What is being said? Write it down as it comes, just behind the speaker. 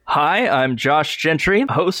Hi, I'm Josh Gentry,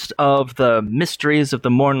 host of the Mysteries of the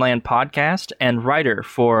Mournland podcast and writer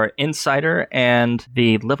for Insider and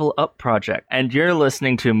the Level Up Project. And you're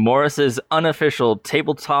listening to Morris's unofficial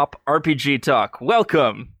tabletop RPG talk.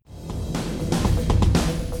 Welcome!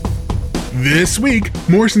 This week,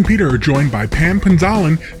 Morris and Peter are joined by Pam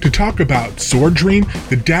Punzalan to talk about Sword Dream,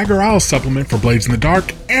 the Dagger Isle supplement for Blades in the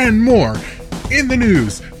Dark, and more. In the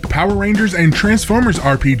news, the Power Rangers and Transformers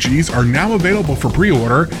RPGs are now available for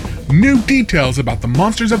pre-order, new details about the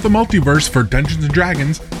Monsters of the Multiverse for Dungeons &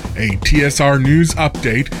 Dragons, a TSR news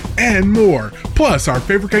update, and more. Plus, our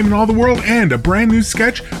favorite game in all the world and a brand new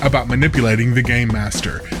sketch about manipulating the Game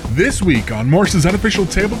Master. This week on Morris's unofficial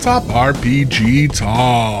tabletop RPG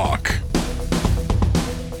talk.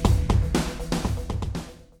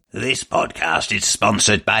 This podcast is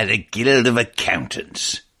sponsored by the Guild of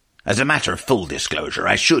Accountants. As a matter of full disclosure,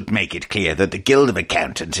 I should make it clear that the Guild of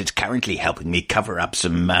Accountants is currently helping me cover up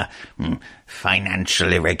some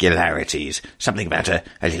financial irregularities. Something about a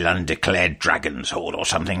little undeclared dragon's hoard or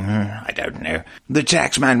something. I don't know. The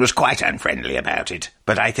taxman was quite unfriendly about it,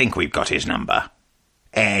 but I think we've got his number.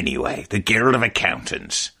 Anyway, the Guild of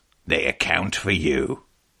Accountants. They account for you.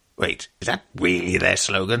 Wait, is that really their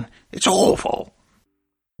slogan? It's awful.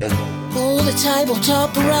 All the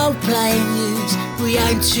tabletop role-playing news. We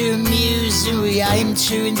aim to amuse and we aim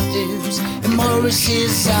to enthuse. And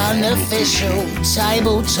Morris's unofficial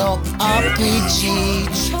tabletop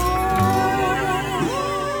RPG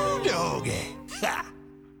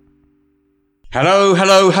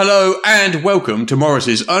Hello, and welcome to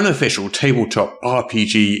Morris's unofficial tabletop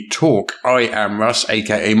RPG talk. I am Russ,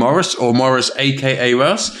 aka Morris, or Morris, aka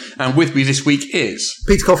Russ, and with me this week is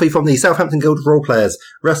Peter Coffey from the Southampton Guild of Role Players.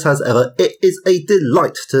 Russ, as ever, it is a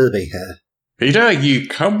delight to be here. Peter. You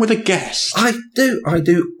come with a guest. I do,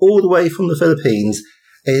 all the way from the Philippines.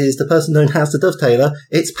 Is the person known as the Dovetailor.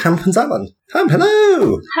 It's Pam Punzalan. Pam,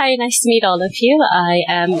 hello! Hi, nice to meet all of you.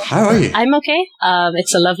 How are you? I'm okay.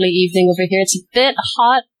 It's a lovely evening over here. It's a bit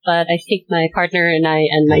hot, but I think my partner and I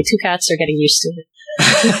and my two cats are getting used to it.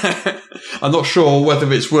 I'm not sure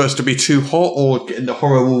whether it's worse to be too hot or getting the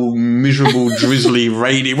horrible, miserable, drizzly,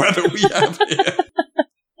 rainy weather we have here.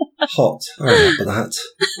 Hot. I remember that.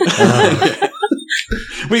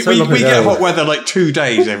 We get hot weather like 2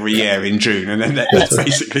 days every year in June, and then that's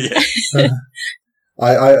basically it.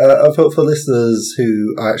 For listeners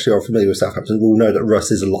who actually are familiar with Southampton, will know that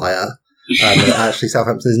Russ is a liar. Actually,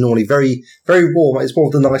 Southampton is normally very, very warm. It's one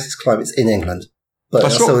of the nicest climates in England. But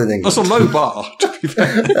that's still in England. That's a low bar, to be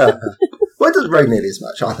fair. Well, it doesn't rain nearly as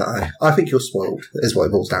much. I think you're spoiled, is what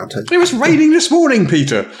it boils down to. It was raining this morning,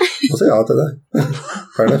 Peter. Was it? I don't know.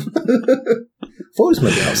 Fair enough. Thought it was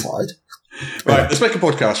maybe outside. Right, let's make a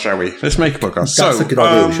podcast, shall we? Let's make a podcast. That's a good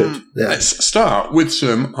idea, we should. Yeah. Let's start with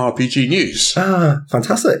some RPG news.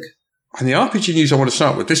 Fantastic. And the RPG news I want to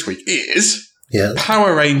start with this week is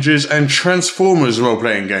Power Rangers and Transformers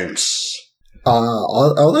role-playing games.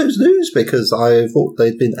 Are those news? Because I thought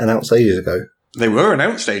they'd been announced ages ago. They were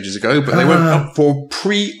announced ages ago, but they went up for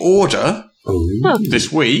pre-order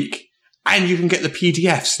this week, and you can get the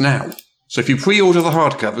PDFs now. So if you pre-order the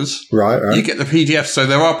hardcovers, right. You get the PDFs. So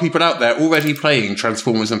there are people out there already playing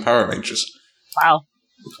Transformers and Power Rangers. Wow.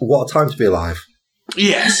 What a time to be alive.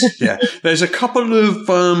 Yes, yeah. There's a couple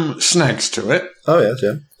of snags to it. Oh, yes,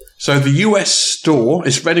 yeah. So the US store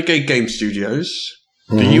is Renegade Game Studios.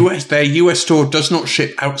 Their US store does not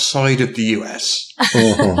ship outside of the US.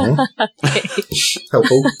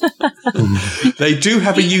 Helpful. They do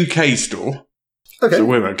have a UK store. Okay. So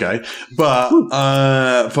we're okay. But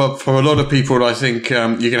for a lot of people, I think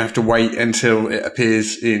you're going to have to wait until it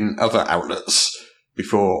appears in other outlets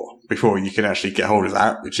before you can actually get hold of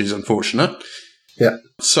that, which is unfortunate. Yeah.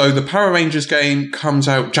 So the Power Rangers game comes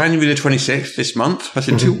out January the 26th this month. That's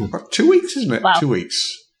in 2 weeks, isn't it? Wow. 2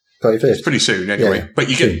 weeks. 35th. It's pretty soon anyway. Yeah. But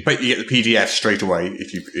you get the PDF straight away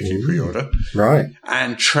if you pre-order. Right.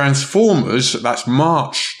 And Transformers, that's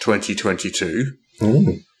March 2022.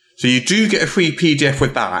 So you do get a free PDF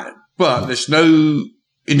with that, but there's no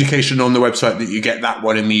indication on the website that you get that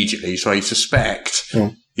one immediately. So I suspect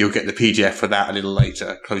you'll get the PDF for that a little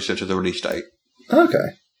later, closer to the release date.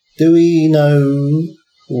 Okay. Do we know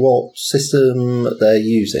what system they're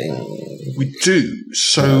using? We do.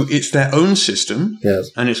 So it's their own system,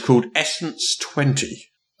 and it's called Essence 20.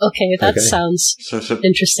 Okay, that sounds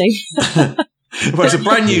interesting. Well, it's a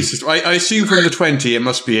brand new system. I assume from the 20, it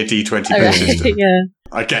must be a D20 based system. Yeah.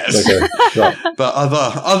 I guess. Okay. Right. But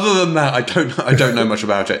other than that, I don't know much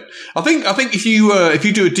about it. I think if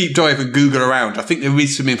you do a deep dive and Google around, I think there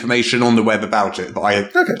is some information on the web about it, but I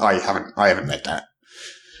haven't read that.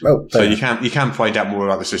 Oh, So you can find out more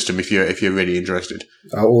about the system if you're really interested.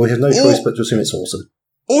 we have no choice but to assume it's awesome.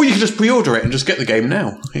 Or you can just pre-order it and just get the game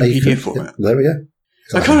now in PDF format. There we go.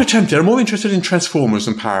 I'm kind of tempted. I'm more interested in Transformers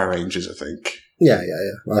than Power Rangers, I think. Yeah.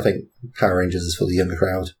 I think Power Rangers is for the younger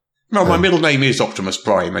crowd. Well, my middle name is Optimus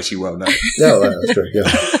Prime, as you well know. Yeah, that's true. Yeah.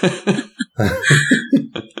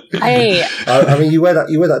 I mean, you wear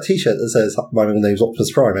that T-shirt that says "My middle name's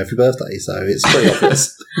Optimus Prime" every birthday, so it's pretty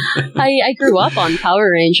obvious. I grew up on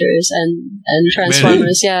Power Rangers and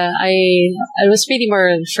Transformers. Really? Yeah, I was really more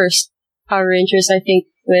of the first Power Rangers. I think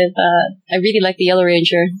with I really like the Yellow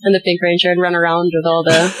Ranger and the Pink Ranger and run around with all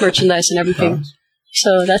the merchandise and everything.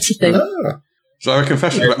 So that's the thing. So I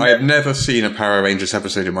confess that I have never seen a Power Rangers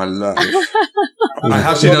episode in my life. I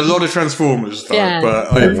have seen a lot of Transformers though,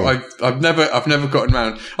 but I've never gotten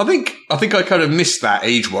around. I think I kind of missed that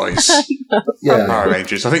age-wise. Power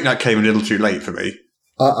Rangers. I think that came a little too late for me.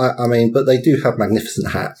 I mean, but they do have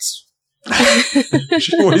magnificent hats.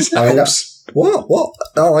 She always helps. What?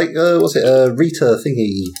 What's it? Rita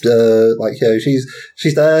thingy.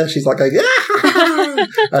 She's there. She's like going,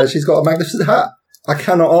 and she's got a magnificent hat. I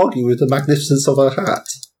cannot argue with the magnificence of her hat.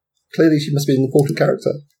 Clearly, she must be an important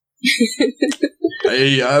character.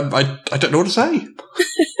 I don't know what to say.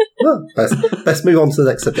 Well, let's move on to the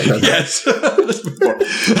next subject then. Yes. Let's move on.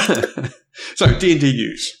 So, D&D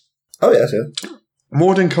news. Oh, yes, yeah.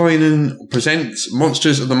 Mordenkainen presents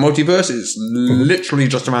Monsters of the Multiverse. It's literally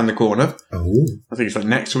just around the corner. Oh. I think it's like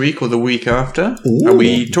next week or the week after. Ooh. And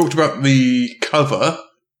we talked about the cover,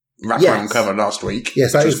 wraparound cover last week.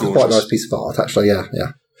 Yes, that is quite a nice piece of art, actually,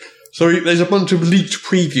 yeah. So there's a bunch of leaked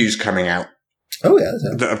previews coming out. Oh, yeah.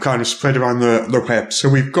 That have kind of spread around the web. So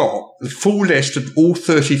we've got the full list of all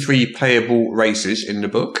 33 playable races in the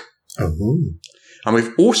book. Oh. And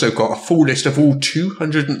we've also got a full list of all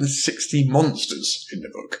 260 monsters in the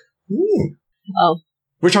book. Ooh. Oh.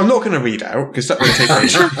 Which I'm not going to read out, because that would take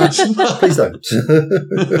ages. Please don't.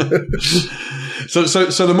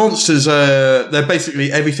 So the monsters, they're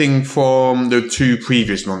basically everything from the two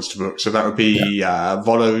previous monster books. So that would be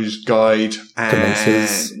Volo's Guide and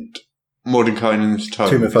Mordenkainen's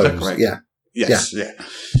Tome. Is that correct? Yeah. Yes, yeah.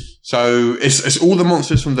 So it's all the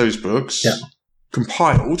monsters from those books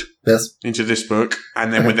compiled into this book,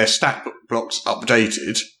 and then with their stat blocks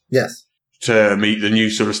updated to meet the new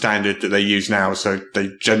sort of standard that they use now. So they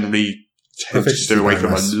generally tend to stay away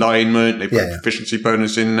from alignment. They put proficiency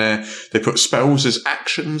bonus in there. They put spells as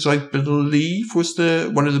actions, I believe, was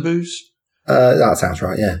one of the boos. That sounds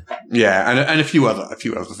right. Yeah. Yeah, and a few other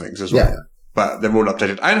things as well. Yeah. But they're all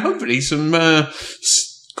updated, and hopefully some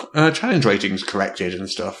challenge ratings corrected and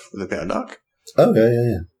stuff with a bit of luck. Oh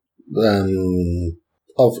yeah.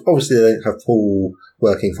 Obviously they don't have Paul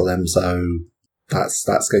working for them, so that's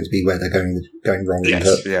going to be where they're going wrong. Yes,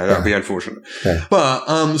 that would be unfortunate. Yeah.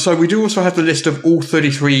 But so we do also have the list of all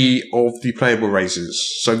 33 of the playable races.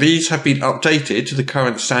 So these have been updated to the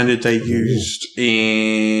current standard they used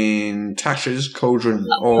in Tasha's Cauldron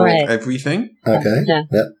of Everything. Okay. Yeah.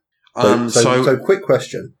 So quick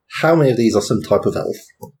question: how many of these are some type of elf?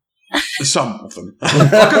 Some of them.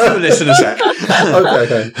 I'll go through the list in a sec.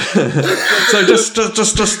 Okay. So just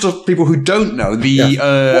to people who don't know,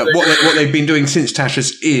 what they've been doing since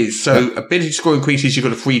Tasha's is, so ability score increases, you've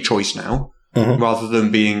got a free choice now, rather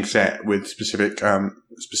than being set with specific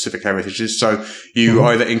heritages. So you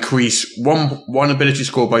either increase one ability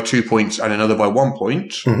score by 2 points and another by 1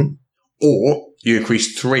 point, or you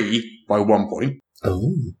increase 3 by 1 point.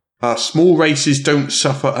 Oh. Small races don't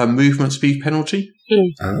suffer a movement speed penalty.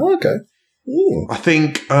 Oh, okay. Ooh. I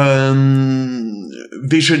think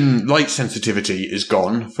vision light sensitivity is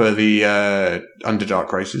gone for the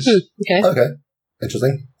Underdark races. Okay.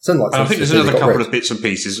 Interesting. And I think there's another couple of bits and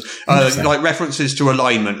pieces. Like references to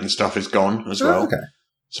alignment and stuff is gone as well. Okay.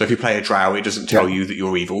 So if you play a drow, it doesn't tell you that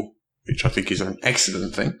you're evil, which I think is an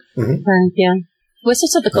excellent thing. Yeah.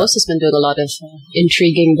 Wizards of the Coast has been doing a lot of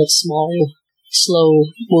intriguing but slow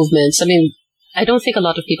movements. I mean, I don't think a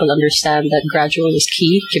lot of people understand that gradual is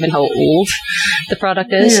key, given how old the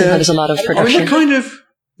product is and how there's a lot of production. I mean,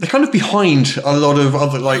 they're kind of behind a lot of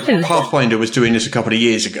other, like Pathfinder was doing this a couple of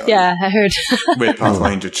years ago. Yeah, I heard. With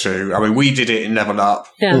Pathfinder 2. I mean, we did it in Level Up.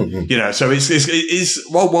 Yeah. You know, so it's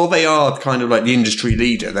while they are kind of like the industry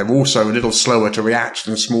leader, they're also a little slower to react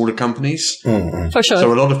than smaller companies. For sure.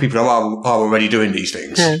 So a lot of people are already doing these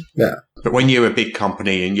things. Yeah. But when you're a big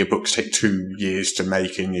company and your books take 2 years to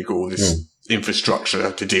make and you've got all this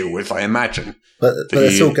infrastructure to deal with, I imagine. But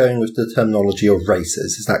they're still going with the terminology of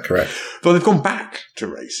races, is that correct? Well, they've gone back to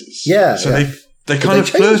races. Yeah. So they kind of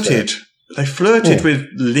flirted. They flirted with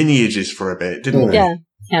lineages for a bit, didn't they?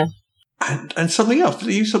 Yeah. And something else. Did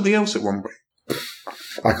they use something else at one point?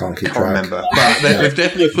 I can't keep I can't track. remember. But they've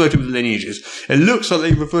definitely flirted with the lineages. It looks like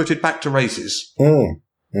they reverted back to races.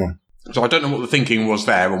 So I don't know what the thinking was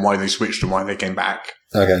there and why they switched and why they came back.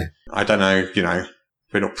 Okay. I don't know,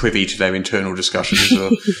 we're not privy to their internal discussions.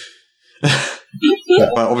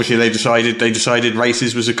 But obviously they decided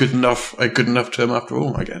races was a good enough term after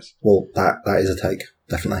all, I guess. Well, that is a take,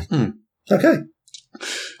 definitely. Okay.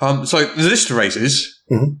 So the list of races,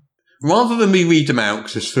 rather than me read them out,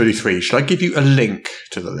 because there's 33, should I give you a link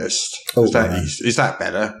to the list? Oh, Is that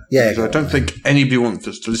better? Yeah. Because I don't think anybody wants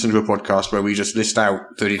us to listen to a podcast where we just list out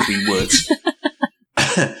 33 words.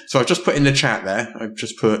 So I've just put in the chat there, I've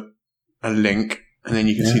just put a link, and then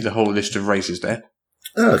you can see the whole list of races there.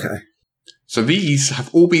 Oh, okay. So these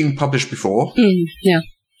have all been published before. Yeah,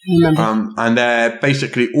 I remember. And they're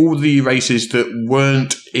basically all the races that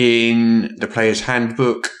weren't in the player's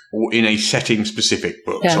handbook or in a setting-specific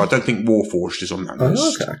book. Yeah. So I don't think Warforged is on that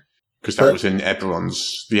list. Okay. Because that was in the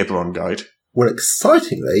Eberron guide. Well,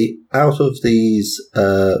 excitingly, out of these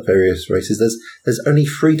various races, there's only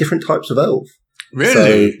 3 different types of elf.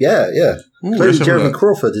 Really? So, yeah. Ooh, Clearly, Jeremy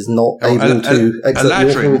Crawford is not able to exert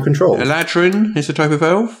the Orphanal control. Eladrin is a type of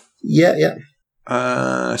elf. Yeah.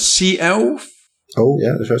 Sea elf. Oh,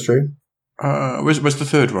 yeah, that's true. Where's the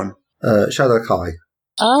third one? Shadow Kai.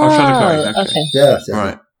 Oh, Shadowkai, okay. Yes.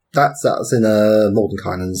 Right. That's in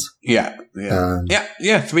Mordenkainen's. Yeah.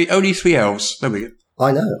 Only 3 elves. There we go.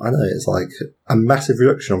 I know. It's like a massive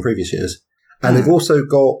reduction on previous years. And they've also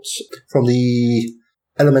got, from the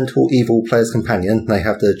Elemental Evil Player's Companion, they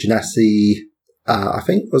have the Genasi, I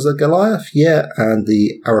think was a Goliath, and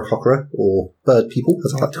the Aarakocra, or Bird People,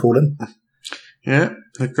 as I like to call them. Yeah,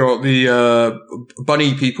 they've got the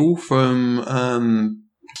bunny people from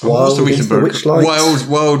Wild Witchlights.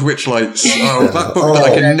 Wild Witchlights. Oh, that book that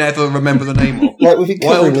I can never remember the name of. Like, we've been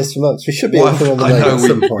covering this for months. We should be able to remember the name at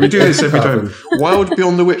some point. We do this every time. Wild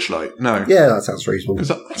Beyond the Witchlight. No. Yeah, that sounds reasonable. Is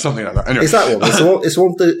that something like that? Anyway. It's that one. It's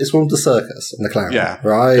one of the circus and the clown. Yeah.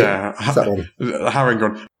 Right? Yeah. It's that one.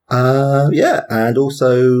 Harangon. And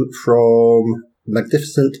also from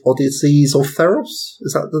Magnificent Odysseys of Theros.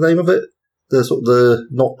 Is that the name of it? The sort of the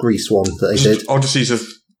not Greece one that they did. Odysseys of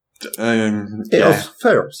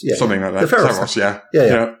Theros, yeah. Something like that. The Theros, yeah.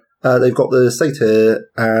 They've got the Satyr,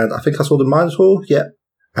 and I think I saw the Minotaur,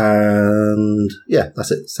 and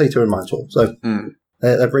that's it, Satyr and Minotaur. So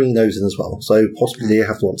they're bringing those in as well. So possibly they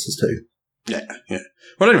have the monsters too. Yeah.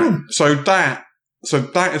 Well, anyway, so that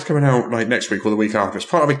is coming out like next week or the week after. It's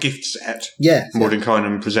part of a gift set. Yeah.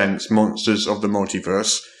 Mordenkainen presents Monsters of the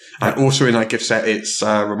Multiverse. And also in that gift set, it's,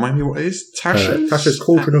 remind me what it is? Tasha's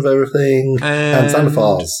Cauldron of Everything, and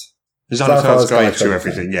Xanathar's Guide to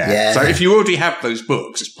Everything, yeah. So if you already have those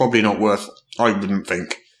books, it's probably not worth, I wouldn't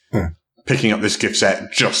think, picking up this gift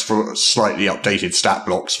set just for slightly updated stat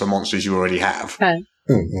blocks for monsters you already have. Okay.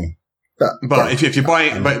 But if you're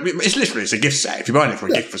buying, but it's a gift set. If you're buying it for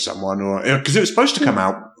a gift for someone, or because it was supposed to come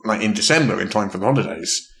out like in December in time for the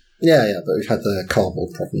holidays. Yeah, but we've had the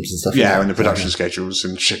cardboard problems and stuff. Yeah, and the production schedules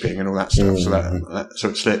and shipping and all that stuff. So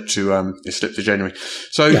it slipped to January.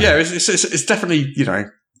 So it's definitely,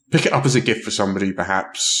 pick it up as a gift for somebody.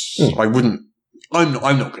 Perhaps I wouldn't. I'm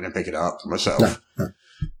not going to pick it up myself. No.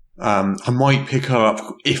 I might pick up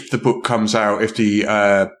if the book comes out. If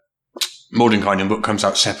the Mordenkainen book comes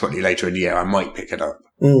out separately later in the year, I might pick it up.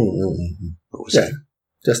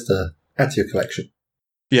 Just to add to your collection.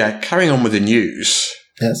 Yeah, carrying on with the news.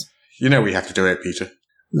 Yes. You know we have to do it, Peter.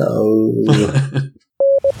 No. The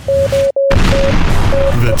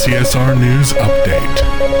TSR News Update.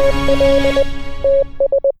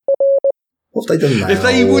 What have they done now? If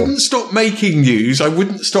they wouldn't stop making news, I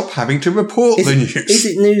wouldn't stop having to report the news. Is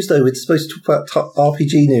it news, though? It's supposed to talk about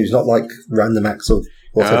RPG news, not like random acts of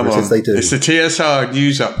whatever it is they do. It's the TSR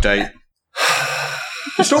News Update.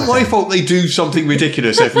 It's not my fault they do something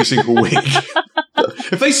ridiculous every single week.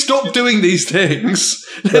 If they stop doing these things,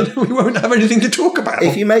 then we won't have anything to talk about.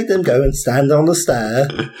 If you made them go and stand on the stair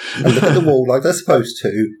and look at the wall like they're supposed to,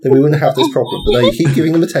 then we wouldn't have this problem. But no, you keep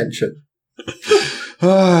giving them attention.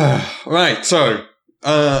 Right, so,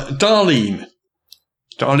 Darlene.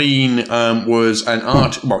 Darlene was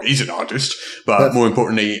is an artist, but more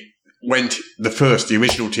importantly, when the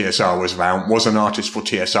original TSR was around, was an artist for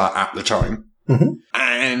TSR at the time. Mm-hmm.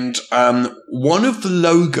 And one of the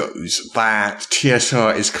logos that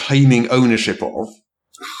TSR is claiming ownership of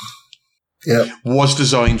was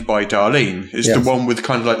designed by Darlene. It's the one with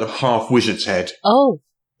kind of like the half wizard's head. Oh.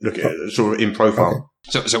 Look at it, sort of in profile.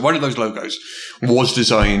 Okay. So one of those logos was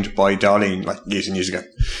designed by Darlene like years and years ago.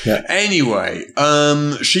 Yeah. Anyway,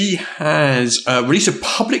 she has released a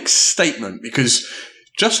public statement because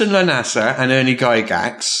Justin Lanassa and Ernie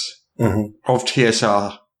Gygax of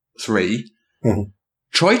TSR 3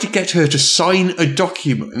 tried to get her to sign a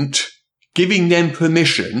document giving them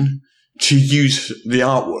permission to use the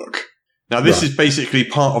artwork. Now, this is basically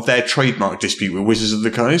part of their trademark dispute with Wizards of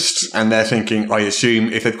the Coast, and they're thinking, I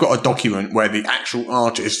assume, if they've got a document where the actual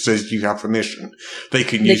artist says you have permission, they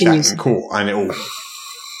can use that in court, and it all...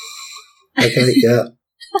 Okay, yeah.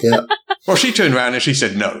 Well, she turned around and she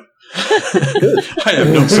said no. I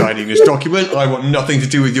am not signing this document. I want nothing to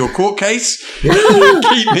do with your court case. Keep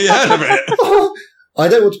me out of it. I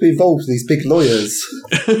don't want to be involved with these big lawyers.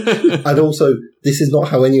 And also, this is not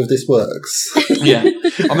how any of this works. Yeah.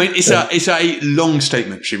 I mean, it's a long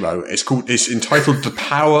statement she wrote. It's entitled The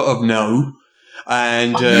Power of No.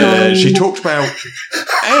 And she talked about,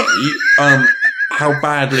 how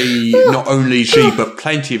badly not only she, but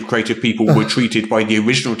plenty of creative people were treated by the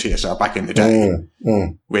original TSR back in the day.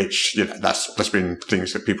 Which, that's been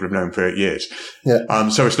things that people have known for years. Yeah.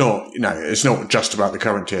 So it's not just about the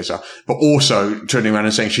current TSR, but also turning around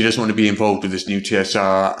and saying she doesn't want to be involved with this new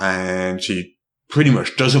TSR, and she pretty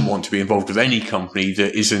much doesn't want to be involved with any company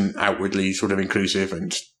that isn't outwardly sort of inclusive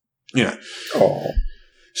and,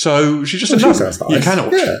 So she just said, no, you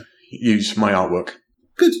cannot use my artwork.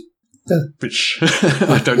 Good. Yeah. Which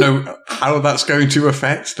I don't know how that's going to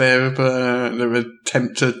affect their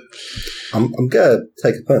attempt to... I'm going to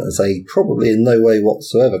take a punt and say probably in no way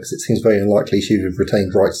whatsoever, because it seems very unlikely she would have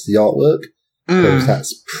retained rights to the artwork, because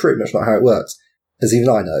that's pretty much not how it works, as even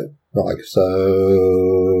I know.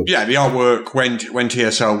 So... Yeah, the artwork, when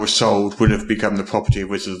TSL was sold, would have become the property of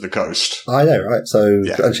Wizards of the Coast. I know, right? So,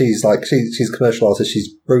 and she's like, she's a commercial artist, she's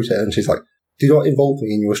wrote it, and she's like, do not involve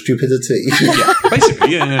me in your stupidity. Yeah,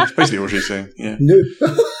 basically, that's basically what she's saying. Yeah. No.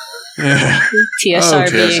 Yeah.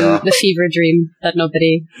 TSR being the fever dream that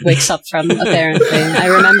nobody wakes up from, apparently. I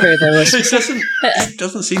remember there was... It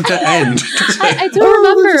doesn't seem to end. I do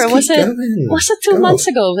remember. Was it 2 months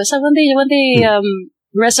ago? So when they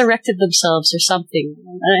resurrected themselves or something.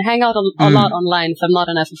 I hang out a lot online if I'm not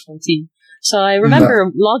on FF14. So I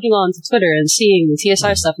remember logging on to Twitter and seeing the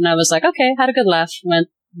TSR stuff, and I was like, okay, had a good laugh,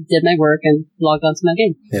 did my work and logged on to my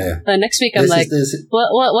game. Yeah. Next week I'm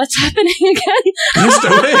what's happening again? You're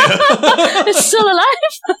still here. It's still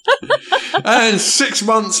alive. And 6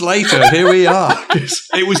 months later, here we are.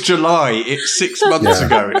 It was July. It's 6 months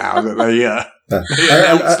ago now that they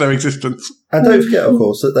announced their existence. And don't forget, of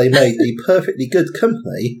course, that they made a perfectly good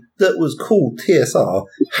company that was called TSR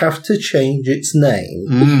have to change its name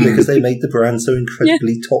because they made the brand so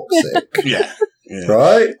incredibly toxic. Yeah.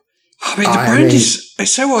 Right? I mean, the brand is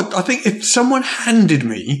so odd. I think if someone handed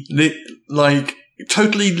me,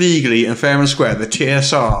 totally legally and fair and square, the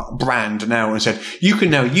TSR brand now and said, you can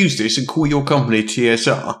now use this and call your company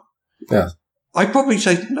TSR. Yeah. I'd probably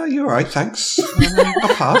say, no, you're all right, thanks.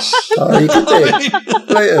 I'll pass. Oh, you could do.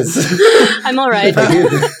 Later. I'm all right.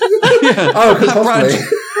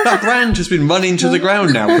 That brand has been run into the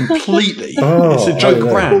ground now completely. It's a joke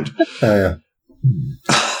brand. Oh, yeah.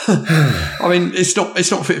 I mean, it's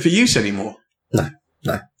not fit for use anymore. No.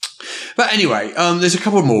 But anyway, there's a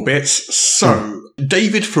couple more bits. So,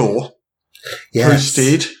 David Floor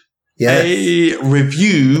posted a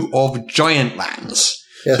review of Giant Lands.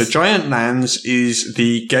 Yes. So, Giant Lands is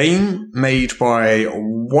the game made by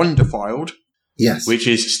Wonderfiled. Yes. Which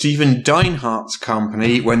is Stephen Deinhardt's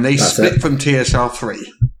company when they split from TSR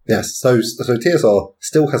 3. Yes. So TSR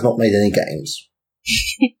still has not made any games.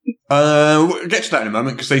 We'll get to that in a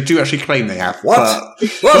moment because they do actually claim they have. What?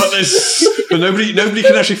 But nobody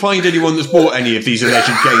can actually find anyone that's bought any of these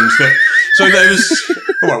alleged games. So there's.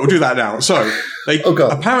 All right, we'll do that now. So they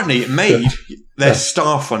apparently made their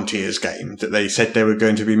Star Frontiers game that they said they were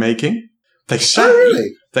going to be making. They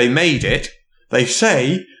say they made it. They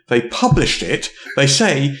say they published it. They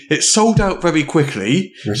say it sold out very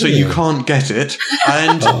quickly, so you can't get it,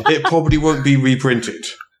 and it probably won't be reprinted.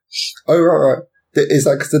 Oh, right. Is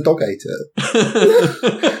that because the dog ate it?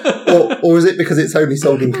 or is it because it's only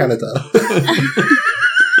sold in Canada?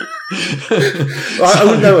 I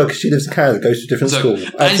wouldn't know her because she lives in Canada, goes to a different school.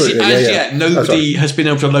 Absolutely. As yet, nobody has been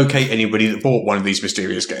able to locate anybody that bought one of these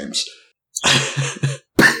mysterious games.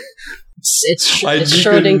 It's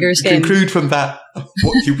Schrodinger's game. Conclude from that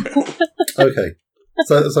what you will. Okay.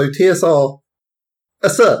 So TSR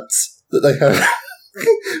asserts that they have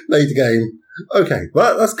made a game. Okay,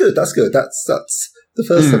 well, that's good. That's the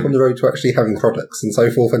first step on the road to actually having products and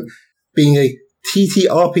so forth, and being a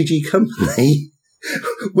TTRPG company,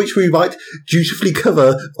 which we might dutifully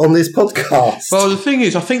cover on this podcast. Well, the thing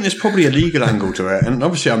is, I think there's probably a legal angle to it, and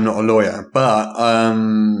obviously I'm not a lawyer, but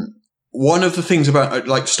one of the things about,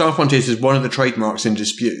 Star Frontiers is one of the trademarks in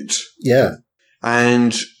dispute. Yeah.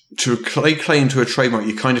 And to lay claim to a trademark,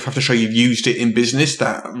 you kind of have to show you've used it in business.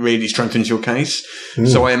 That really strengthens your case.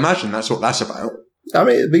 So I imagine that's what that's about. I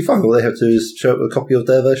mean, it'd be fun. All they have to do is show up a copy of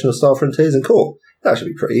their version of Star Frontiers in court. That should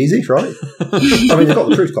be pretty easy, right? I mean, they've got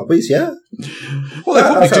the proof copies, yeah.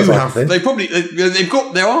 Well, they probably do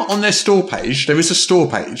have. They are on their store page. There is a store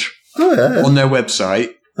page on their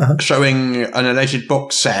website showing an alleged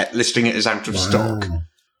box set, listing it as out of stock.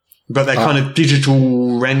 But they're kind of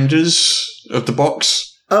digital renders of the box.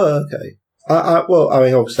 Oh, okay. Well, I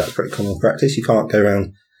mean, obviously that's pretty common practice. You can't go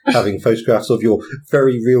around having photographs of your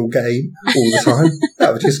very real game all the time.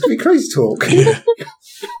 That would just be crazy talk.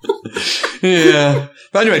 Yeah.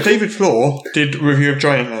 But anyway, David Floor did a review of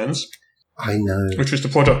Giant Lands. I know. Which was the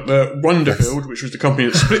product that Wonderfield, which was the company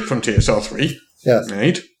that split from TSR3,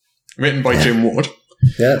 made. Written by Jim Ward.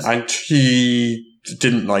 Yes. And he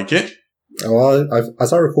didn't like it. Oh,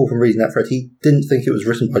 as I recall from reading that thread, he didn't think it was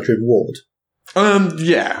written by Jim Ward.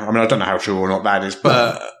 Yeah. I mean, I don't know how true or not that is,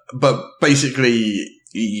 but basically,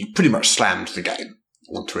 he pretty much slammed the game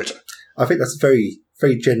on Twitter. I think that's a very,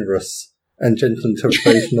 very generous and gentle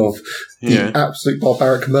interpretation of the absolute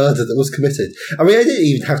barbaric murder that was committed. I mean, I didn't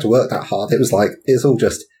even have to work that hard. It was like, it's all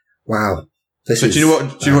just, wow. Do you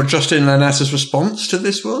know what Justin Lanassa's response to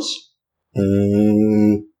this was?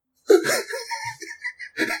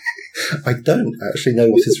 I don't actually know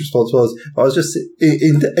what his response was. I was just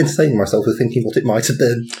entertaining myself with thinking what it might have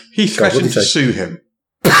been. He threatened to sue him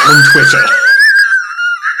on Twitter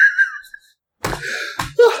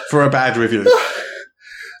for a bad review.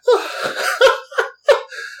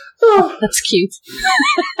 That's cute.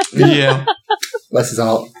 Yeah. Bless his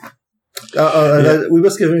heart. We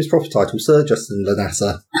must give him his proper title, Sir Justin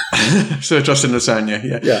Lanassa. Sir Justin Lasagna,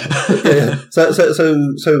 yeah. So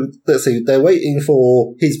let's see. They're waiting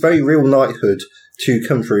for his very real knighthood to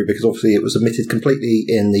come through because obviously it was omitted completely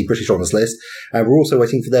in the British Honours List, and we're also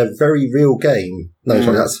waiting for their very real game. No,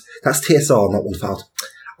 sorry, that's TSR, not Wonderfield.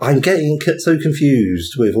 I'm getting so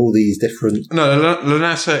confused with all these different. No,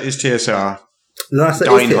 Lanassa is TSR. Lanassa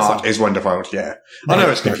Deinhardt is Wonderfield. Yeah, I know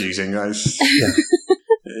it's confusing, guys. Yeah.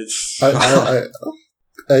 It's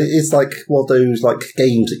like one of those like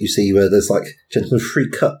games that you see where there's like gentlemen's free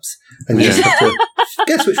cups, and you just have to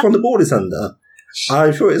guess which one the board is under.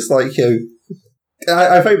 I'm sure it's like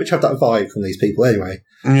I very much have that vibe from these people anyway.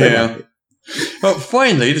 Yeah. Well,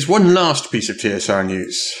 finally, there's one last piece of TSR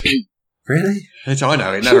news. Really? I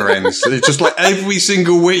know, it never ends. It's just like every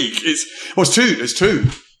single week. It's two. There's two.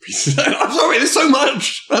 I'm sorry, there's so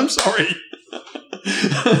much. I'm sorry.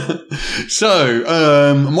 So,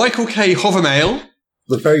 Michael K. Hovermail,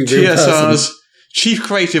 the very real TSR's person. Chief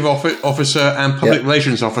Creative Officer and Public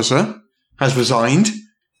Relations Officer, has resigned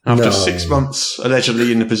after 6 months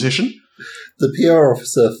allegedly in the position. The PR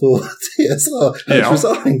officer for TSR has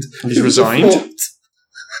resigned. He's resigned.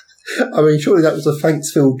 I mean, surely that was a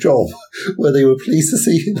thanks-filled job where they were pleased to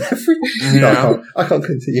see him every... No, I can't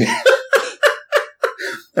continue.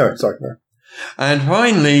 Anyway, sorry. No. And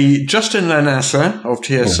finally, Justin Lanassa of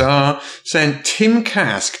TSR sent Tim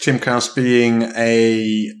Kask being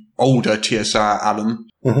a older TSR alum,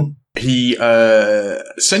 he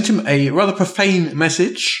sent him a rather profane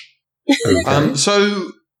message. Okay.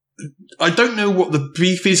 So I don't know what the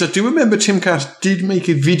beef is. I do remember Tim Kask did make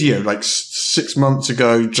a video like 6 months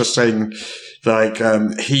ago just saying like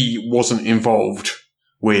he wasn't involved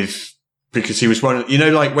with... Because he was one,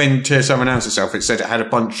 like when TSR announced itself, it said it had a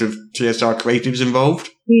bunch of TSR creatives involved.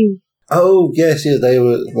 Oh, yes, yeah, they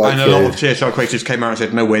were like... And a lot of TSR creatives came out and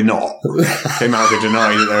said, no, we're not. Came out to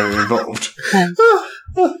deny that they were involved.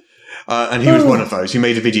 And he was one of those. He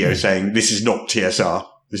made a video saying, this is not TSR.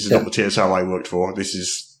 This is not the TSR I worked for. This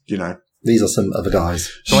is, These are some other guys.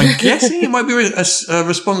 So I'm guessing it might be a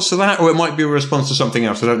response to that, or it might be a response to something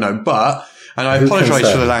else. I don't know. And I apologise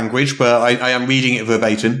for the language, but I am reading it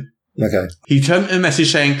verbatim. Okay. He turned a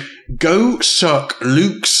message saying, "Go suck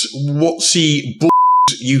Luke's Watsy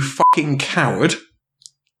balls, you fucking coward."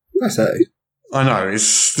 I say. I know,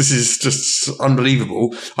 this is just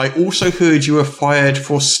unbelievable. I also heard you were fired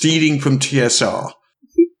for stealing from TSR.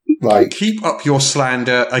 Like, keep up your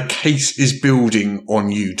slander. A case is building on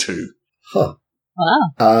you two. Huh.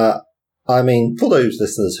 Wow. I mean, for those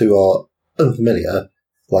listeners who are unfamiliar,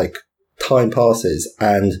 like, time passes,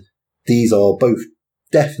 and these are both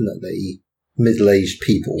definitely middle-aged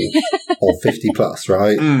people of 50 plus,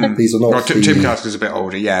 right? These are not. Tim Kask is a bit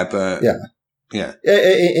older, but yeah.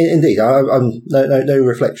 Indeed, I'm no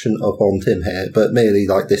reflection upon Tim here, but merely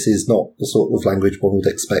like this is not the sort of language one would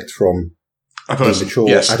expect from a mature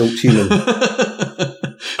adult human.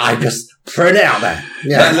 I just throw it out there.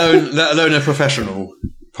 Yeah. Let alone a professional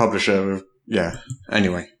publisher. Yeah.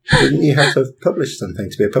 Anyway. Wouldn't you have to have published something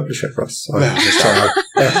to be a publisher for us?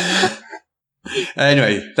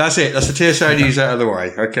 Anyway, that's it. That's the TSR news out of the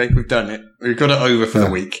way. Okay, we've done it. We've got it over for the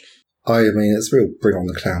week. I mean, it's real bring on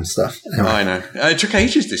the clown stuff. Anyway. I know. It took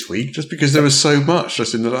ages this week just because there was so much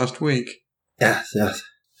just in the last week. Yes. Yeah.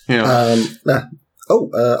 I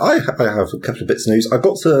have a couple of bits of news. I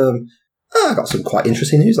got some quite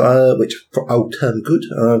interesting news, which I'll term good.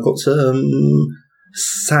 I've got some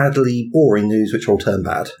sadly boring news, which I'll term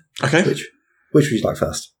bad. Okay. Which would you like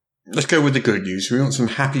first? Let's go with the good news. We want some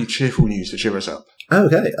happy, cheerful news to cheer us up.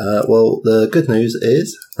 Okay. Well, the good news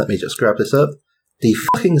is, let me just grab this up. The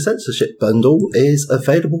fucking censorship bundle is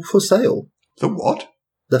available for sale. The what?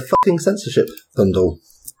 The fucking censorship bundle.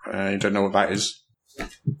 I don't know what that is.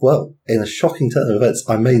 Well, in a shocking turn of events,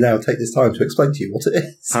 I may now take this time to explain to you what it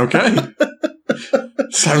is. Okay.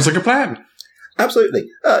 Sounds like a plan. Absolutely.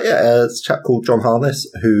 It's a chap called John Harness,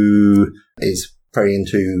 who is very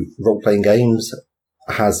into role-playing games,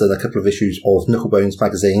 has done a couple of issues of Knucklebones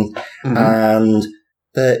magazine, and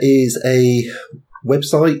there is a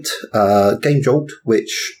website, Game Jolt,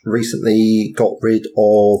 which recently got rid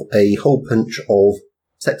of a whole bunch of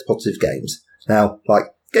sex-positive games. Now,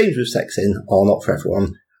 games with sex in are not for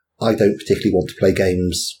everyone. I don't particularly want to play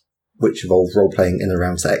games which involve role-playing in and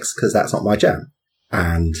around sex, because that's not my jam.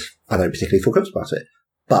 And I don't particularly feel comfortable about it.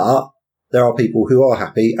 But there are people who are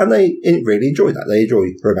happy, and they really enjoy that. They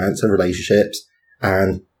enjoy romance and relationships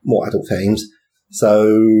and more adult themes.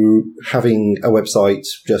 So having a website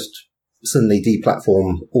just suddenly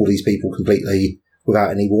deplatform all these people completely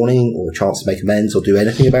without any warning or chance to make amends or do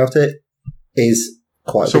anything about it is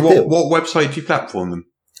quite a big deal. So what website do you platform them?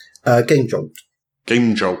 Game Jolt.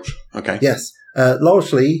 Game Jolt. Okay. Yes.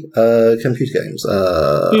 Largely computer games.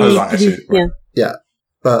 Right, I see. Right. Yeah.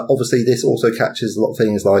 But obviously this also catches a lot of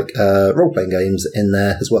things like role-playing games in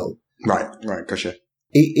there as well. Right, gotcha.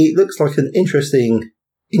 It looks like an interesting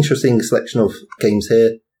selection of games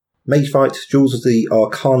here. Mage Fight, Jewels of the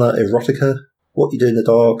Arcana Erotica, What You Do in the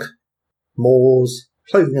Dark, Moors,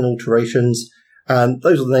 Clothing and Alterations, and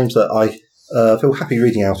those are the names that I feel happy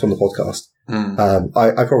reading out on the podcast.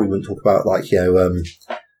 I probably wouldn't talk about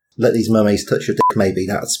let these mermaids touch your dick. Maybe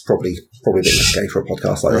that's probably a bit risque for a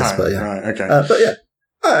podcast like this. But yeah, right, okay. I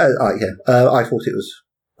thought it was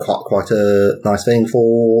quite a nice thing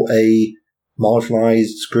for a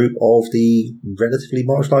marginalised group of the relatively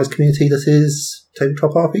marginalised community that is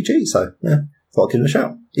tabletop RPG. So yeah, thought I'd give it a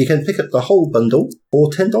shout. You can pick up the whole bundle for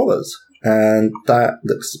 $10, and that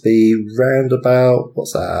looks to be round about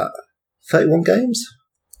 31 games.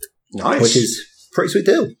 Nice, which is a pretty sweet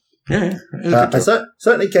deal. Yeah, and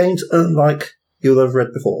certainly games unlike you'll have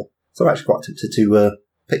read before. So I'm actually quite tempted to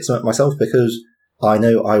pick some up myself because I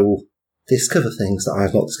know I will discover things that I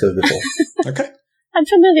have not discovered before. Okay. I'm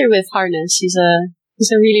familiar with Harness. He's a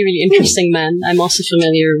really, really interesting man. I'm also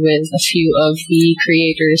familiar with a few of the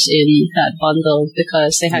creators in that bundle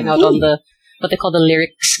because they hang out on what they call the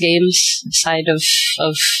lyrics games side of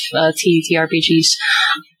TTRPGs.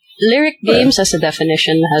 Lyric games, as a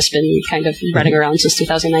definition, has been kind of running around since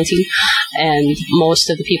 2019, and most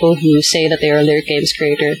of the people who say that they are a lyric games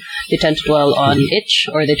creator, they tend to dwell on itch,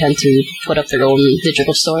 or they tend to put up their own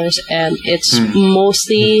digital stores, and it's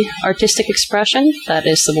mostly artistic expression. That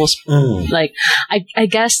is the most, I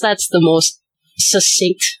guess that's the most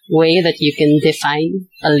succinct way that you can define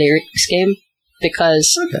a lyrics game.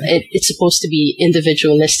 Because it's supposed to be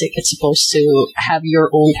individualistic. It's supposed to have your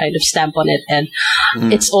own kind of stamp on it. And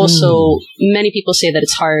it's also, many people say that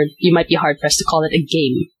it's hard, you might be hard pressed to call it a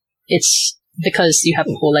game. It's because you have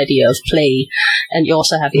the whole idea of play and you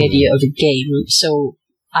also have the idea of a game. So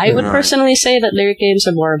I would personally say that lyric games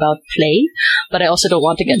are more about play, but I also don't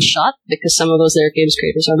want to get shot because some of those lyric games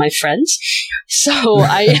creators are my friends. So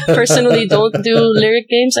I personally don't do lyric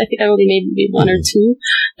games. I think I only made one or two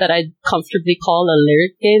that I'd comfortably call a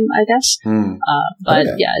lyric game, I guess.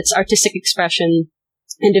 But yeah, it's artistic expression,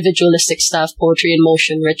 individualistic stuff, poetry in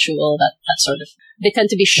motion, ritual, that sort of. They tend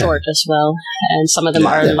to be short as well, and some of them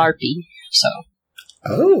are LARPy. So.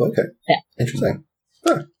 Oh, okay. Yeah. Interesting.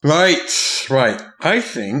 Oh. Right. I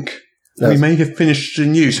think we may have finished the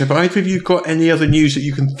news. Have either of you got any other news that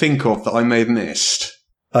you can think of that I may have missed?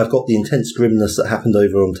 I've got the intense grimness that happened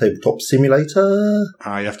over on Tabletop Simulator.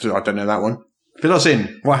 I don't know that one. Fill us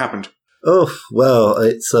in. What happened? Oh, well,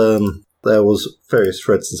 it's, there was various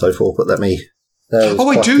threads and so forth, but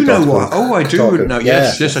I do know what. Oh, I do know.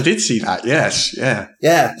 Yes, I did see that. Yes, yeah.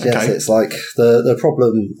 Yeah, okay. Yes, it's like the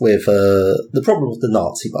problem with the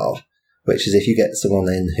Nazi bar, which is if you get someone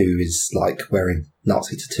in who is like wearing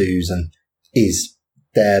Nazi tattoos and is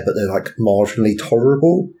there, but they're like marginally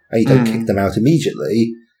tolerable, and you don't kick them out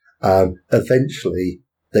immediately, eventually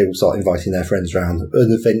they will start inviting their friends around.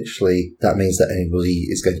 And eventually that means that anybody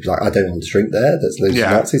is going to be like, I don't want to drink there. There's loads of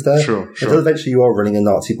Nazis there. Sure. Until eventually you are running a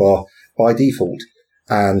Nazi bar by default.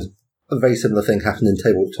 And a very similar thing happened in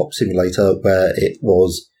Tabletop Simulator, where it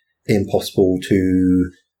was impossible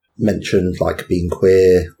to mention like being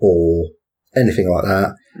queer or anything like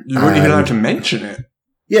that. You weren't even allowed to mention it.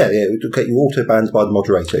 Yeah, it would get you auto-banned by the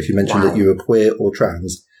moderator. If you mentioned that you were queer or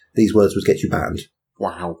trans, these words would get you banned.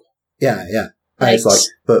 Wow. Yeah. And it's like,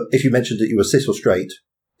 but if you mentioned that you were cis or straight,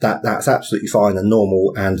 that's absolutely fine and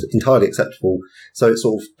normal and entirely acceptable. So it's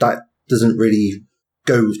sort of, that doesn't really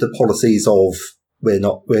go with the policies of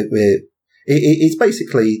it's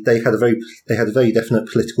basically, they had a very definite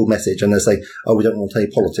political message, and they're saying, oh, we don't want any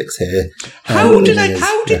politics here. How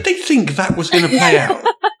did they think that was going to play out?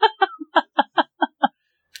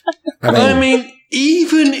 I mean,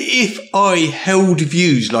 even if I held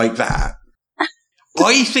views like that,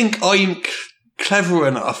 I think I'm clever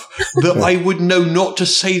enough that I would know not to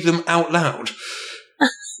say them out loud.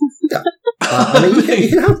 Yeah. I mean, you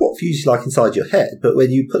can have what views you like inside your head, but when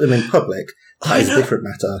you put them in public, that is a different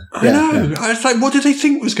matter. I know. I was like, what did they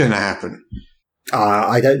think was going to happen?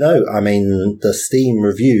 I don't know. I mean, the Steam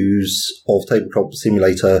reviews of Tabletop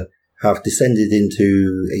Simulator have descended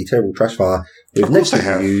into a terrible trash fire with negative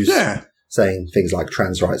reviews saying things like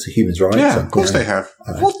trans rights are human rights. Yeah, of course they have.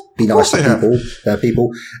 Be nice to people.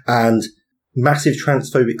 And massive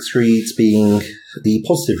transphobic screeds being the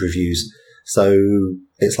positive reviews. So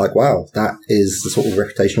it's like, wow, that is the sort of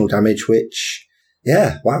reputational damage which,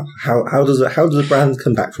 wow. How does a brand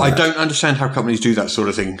come back from that? I don't understand how companies do that sort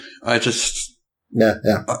of thing. I just... Yeah.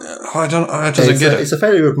 I doesn't get it. It's a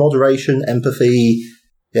failure of moderation, empathy.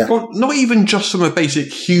 Yeah. Well, not even just from a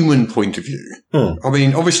basic human point of view. I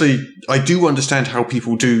mean, obviously, I do understand how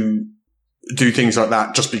people do things like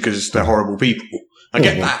that just because they're horrible people. I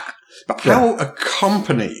get that. But how a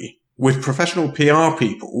company with professional PR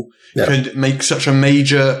people can make such a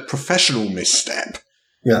major professional misstep.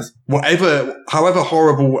 Yes. However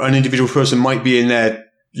horrible an individual person might be in their,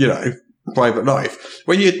 private life,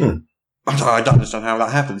 when you... I don't understand how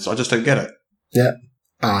that happens. I just don't get it. Yeah.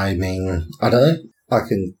 I mean, I don't know. I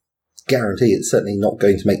can guarantee it's certainly not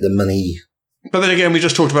going to make the money. But then again, we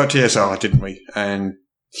just talked about TSR, didn't we? And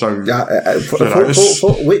so...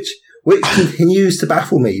 which continues to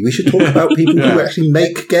baffle me. We should talk about people who actually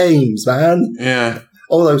make games, man. Yeah.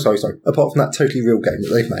 Although, sorry. Apart from that totally real game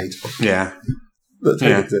that they've made. Yeah. That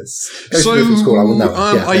totally exists. So, school, I will know.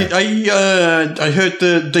 I heard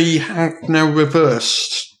that they have now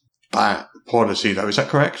reversed that policy, though. Is that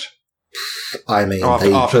correct? I mean,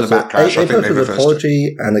 after the backlash, they put an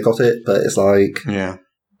apology and they got it, but it's like,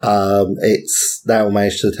 it's now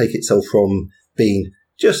managed to take itself from being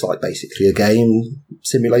just like basically a game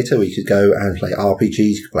simulator where you could go and play RPGs,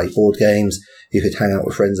 you could play board games, you could hang out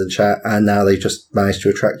with friends and chat, and now they've just managed to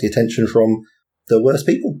attract the attention from the worst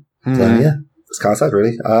people. So, it's kind of sad,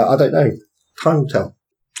 really. I don't know. Time will tell.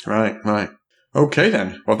 Right. Okay,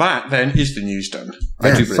 then. Well, that then is the news done.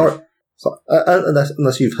 I do believe. Sorry.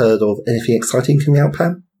 Unless you've heard of anything exciting coming out,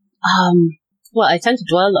 Pam? Well, I tend to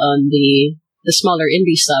dwell on the smaller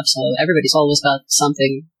indie stuff, so everybody's always got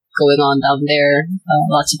something going on down there.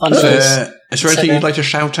 Lots of bundles. Is there anything you'd like to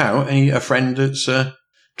shout out? A friend that's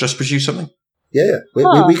just produced something? Yeah.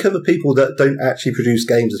 We cover people that don't actually produce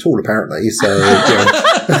games at all, apparently. So,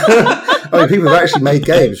 I mean, people who actually made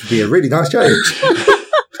games would be a really nice change.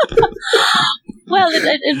 Well,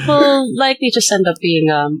 it will likely just end up being,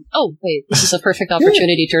 this is a perfect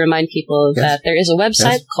opportunity to remind people that there is a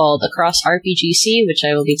website called Across RPGC, which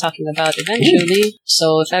I will be talking about eventually.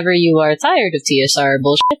 So if ever you are tired of TSR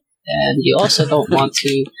bullshit, and you also don't want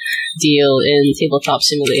to deal in Tabletop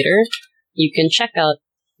Simulator, you can check out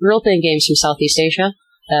role-playing games from Southeast Asia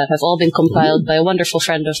that have all been compiled by a wonderful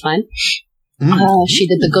friend of mine. She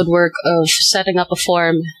did the good work of setting up a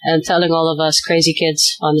forum and telling all of us crazy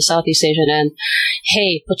kids on the Southeast Asian end,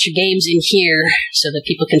 hey, put your games in here so that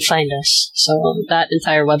people can find us. So that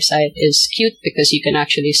entire website is cute because you can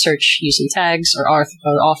actually search using tags or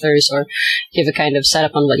authors or give a kind of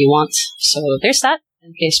setup on what you want. So there's that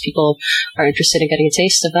in case people are interested in getting a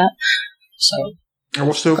taste of that. So. And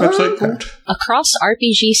what's the website called? Across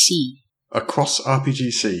RPGC. Across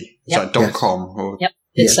RPGC. Is that .com? Or? Yep.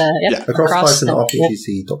 It's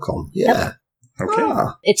across-rpgc.com. Yeah.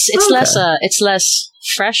 Okay. It's less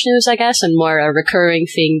fresh news, I guess, and more a recurring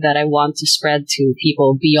thing that I want to spread to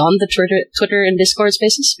people beyond the Twitter and Discord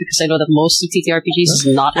spaces, because I know that most of TTRPGs is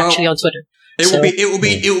not actually on Twitter. It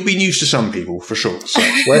will be news to some people for sure. So.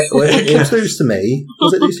 It was news to me.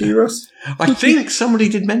 Was it news to you, Russ? I think somebody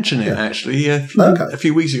did mention it actually a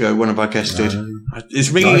few weeks ago. One of our guests did. It's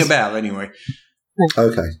ringing a bell anyway.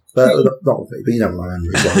 Okay, but not with me, but you know what my memory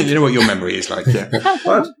is like. You know what your memory is like, yeah.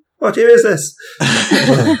 What year is this?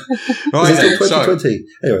 Right, is it then, still 2020?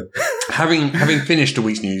 Anyway. Having finished the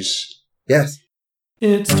week's news. Yes.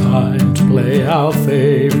 It's time to play our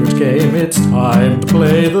favorite game. It's time to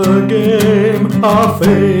play the game. Our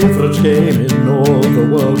favorite game in all the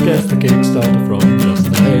world. Guess the Kickstarter from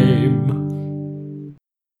just the name.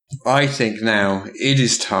 I think now it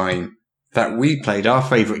is time that we played our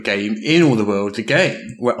favourite game in all the world, the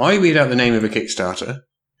game where I read out the name of a Kickstarter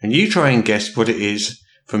and you try and guess what it is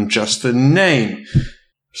from just the name.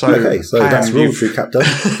 So, okay, so that's rule through, Captain.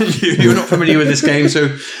 You're not familiar with this game,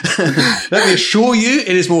 so let me assure you,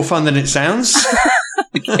 it is more fun than it sounds.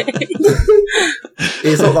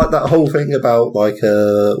 It's not like that whole thing about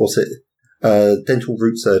dental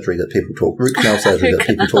root surgery that people root canal surgery that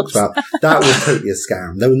people talked about. That was totally a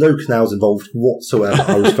scam. There were no canals involved whatsoever.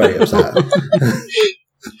 I was very upset.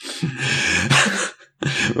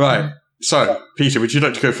 Right. So, Peter, would you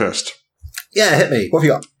like to go first? Yeah, hit me. What have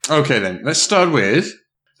you got? Okay, then. Let's start with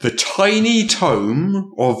The Tiny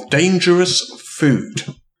Tome of Dangerous Food.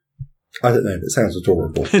 I don't know. It sounds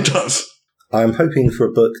adorable. It does. I'm hoping for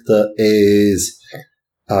a book that is,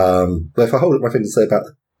 if I hold up my finger and say about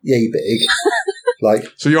yay big,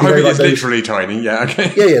 like. So you're hoping it's literally tiny, yeah?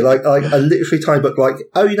 Okay. Yeah, like a literally tiny book, like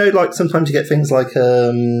sometimes you get things like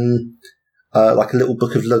a little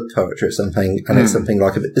book of love poetry or something, and it's something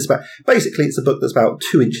like it's a book that's about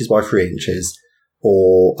 2 inches by 3 inches.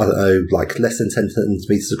 Or, I don't know, like less than 10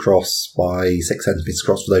 centimetres across by 6 centimetres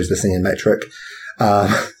across for those listening in metric.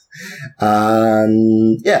 And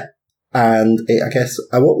I guess,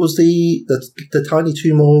 what was the tiny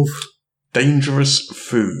tome of? Dangerous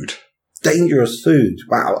Food. Dangerous Food.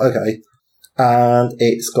 Wow, okay. And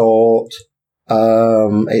it's got,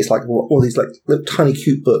 it's like all these like little tiny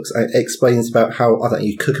cute books, and it explains about how, I don't know,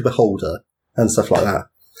 you cook a beholder and stuff like that.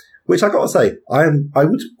 Which I got to say, I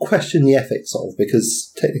would question the ethics of,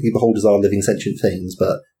 because technically beholders are living sentient things,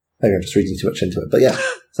 but maybe I'm just reading too much into it. But yeah,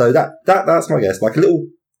 so that's my guess. Like a little,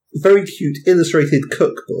 very cute illustrated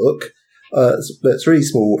cookbook that's really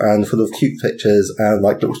small and full of cute pictures and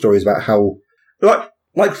like little stories about how,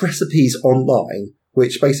 like recipes online,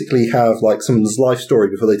 which basically have like someone's life story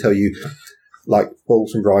before they tell you, like boil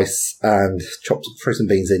some rice and throw some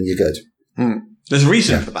beans in, you're good. There's a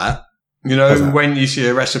reason for that. You know, when you see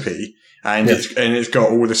a recipe and it's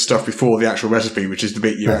got all the stuff before the actual recipe, which is the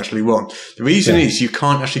bit you actually want. The reason is you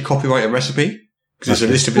can't actually copyright a recipe because it's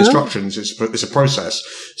a list of instructions. It's a process.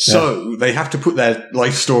 So they have to put their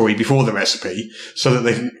life story before the recipe so that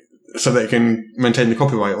they can maintain the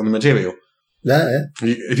copyright on the material. Yeah.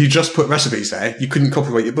 If you just put recipes there, you couldn't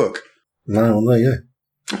copyright your book. No, yeah.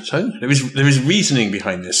 So there is reasoning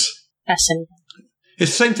behind this. Fascinating.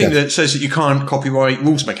 It's the same thing that says that you can't copyright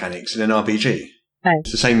rules mechanics in an RPG. Right.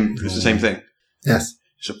 It's the same thing. Yes.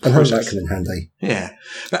 It's a and process. that come in handy. Yeah.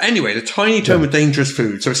 But anyway, The Tiny Tome of Dangerous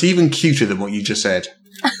Food. So it's even cuter than what you just said.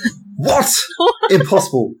 What?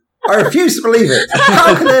 Impossible. I refuse to believe it.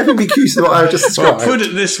 How can there ever be cuter than what I just described? Well, put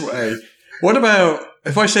it this way. What about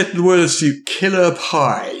if I said the words to you, killer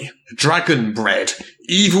pie, dragon bread,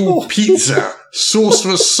 evil pizza,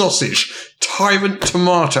 sorcerer's sausage, tyrant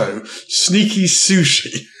tomato, sneaky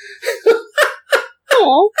sushi?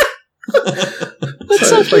 Aww. That's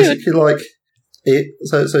so it's cute. basically like it.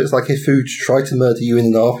 So it's like if food tried to murder you in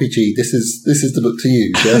an RPG. This is the book to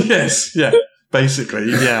use. Yeah. Yes. Yeah. Basically.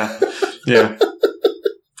 Yeah. Yeah.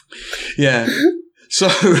 Yeah. So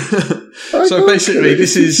basically,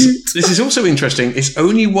 this is also interesting. It's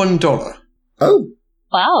only $1. Oh.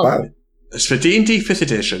 Wow. It's for D&D 5th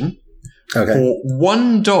edition. Okay. For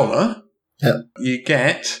 $1, you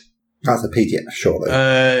get. That's a PDF, surely.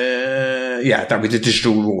 Yeah, that'd be the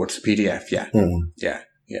digital reward PDF. Yeah,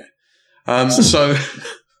 yeah. So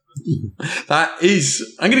that is.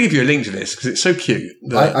 I'm going to give you a link to this because it's so cute.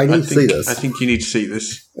 I need to see this. I think you need to see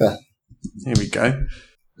this. Yeah. Here we go.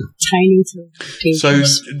 Tiny Tome. So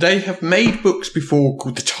they have made books before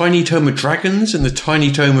called The Tiny Tome of Dragons and The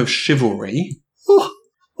Tiny Tome of Chivalry.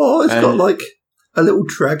 Oh, it's got like a little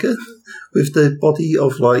dragon with the body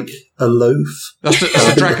of like a loaf. That's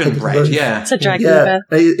a dragon bread, yeah. It's a dragon bread.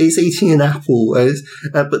 It's eating an apple,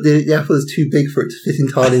 but the apple is too big for it to fit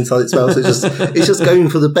entirely inside its mouth. So it's just going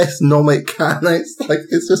for the best nom it can. It's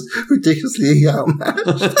just ridiculously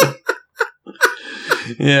outmatched.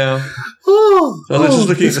 Yeah. So let's just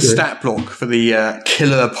look at the stat block for the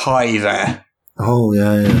killer pie there. Oh,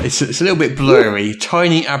 yeah. It's a little bit blurry.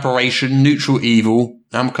 Tiny aberration, neutral evil,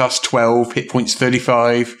 Amcast 12, hit points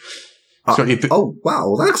 35. Oh,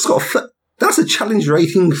 wow. That's a challenge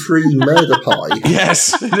rating 3 murder pie.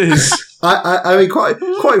 Yes, it is. I mean, quite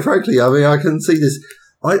frankly, I mean, I can see this.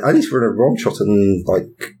 I need to run a wrong shot and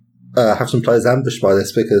have some players ambushed by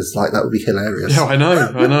this because that would be hilarious. Yeah, I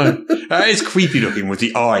know. It's creepy looking with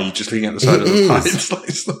the eye just looking at the side of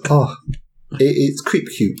the pie. It's creep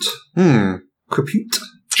cute. Creep cute.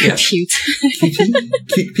 Yes. Cute.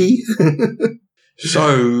 Cute pea.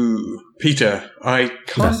 So, Peter, I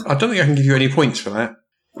don't think I can give you any points for that.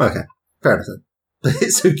 Okay, fair enough then. But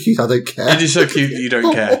it's so cute, I don't care. It is so cute that you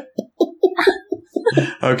don't care.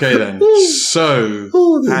 Okay then. So,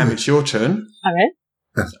 Pam, it's your turn. All right.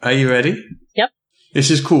 Are you ready? Yep.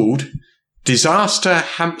 This is called Disaster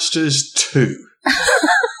Hamsters 2.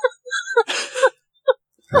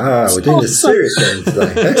 We're doing a serious game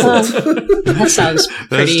today. Excellent. That sounds That's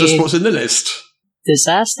pretty. just what's in the list.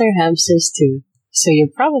 Disaster Hamsters 2. So you're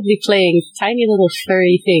probably playing tiny little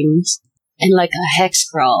furry things in a hex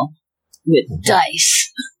crawl with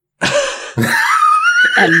dice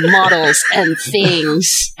and models and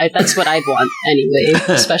things. That's what I'd want anyway,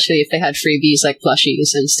 especially if they had freebies like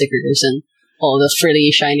plushies and stickers and all the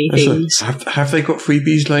frilly, shiny things. Have they got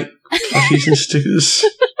freebies like plushies and stickers?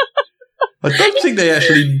 I don't think they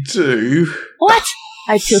actually do. What?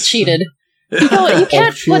 I feel cheated. You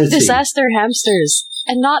can't put disaster hamsters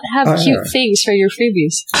and not have cute things for your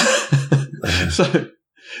freebies. So,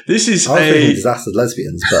 this is I was thinking disaster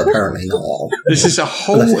lesbians, but apparently not. This is a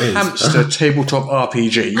whole hamster tabletop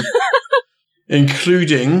RPG,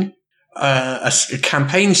 including a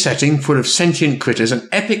campaign setting full of sentient critters, an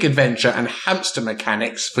epic adventure, and hamster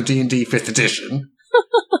mechanics for D&D 5th edition.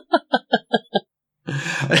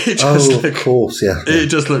 Of course, yeah. It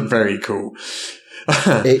does look very cool.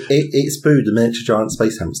 It spooed the miniature giant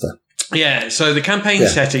space hamster. Yeah, so the campaign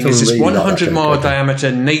setting is this 100-mile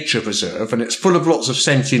diameter nature preserve, and it's full of lots of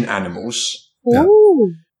sentient animals.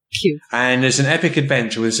 Ooh, cute. And there's an epic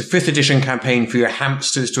adventure. There's a 5th edition campaign for your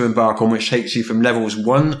hamsters to embark on, which takes you from levels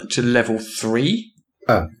 1 to level 3.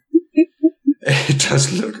 Oh. It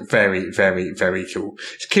does look very, very, very cool.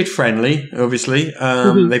 It's kid-friendly, obviously.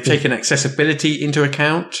 They've taken accessibility into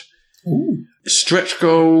account. Ooh. Stretch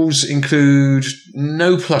goals include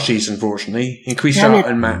no plushies, unfortunately, increased art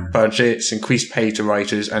and map budgets, increased pay to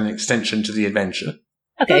writers, and an extension to the adventure.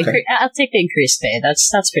 Okay. I'll take the increased pay.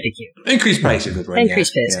 That's pretty cute. Increased pay is a good one.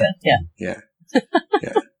 Increased pay is good. Yeah.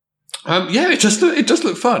 It does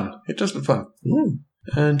look fun. It does look fun.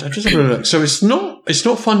 And I just have a look. So it's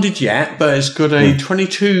not funded yet, but it's got a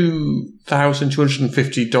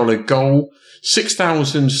 $22,250 goal.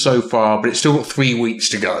 6,000 so far, but it's still got 3 weeks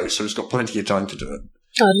to go, so it's got plenty of time to do it.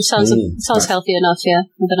 Oh, it sounds healthy enough,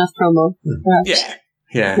 with enough promo, perhaps.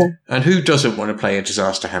 Yeah. And who doesn't want to play a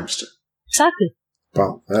disaster hamster? Exactly.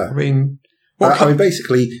 Well, I mean,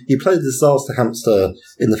 basically, you play the disaster hamster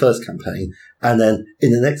in the first campaign, and then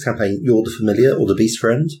in the next campaign, you're the familiar or the beast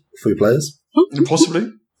friend for your players.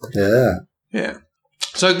 Possibly. Yeah.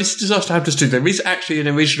 So this is Disaster Hamsters 2. There is actually an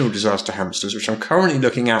original Disaster Hamsters, which I'm currently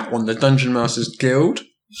looking at on the Dungeon Masters Guild.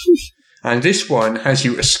 And this one has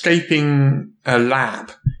you escaping a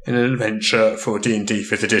lab in an adventure for D&D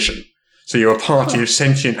 5th edition. So you're a party of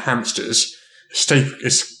sentient hamsters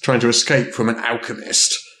trying to escape from an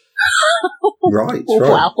alchemist. Right.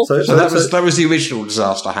 Wow. So that was the original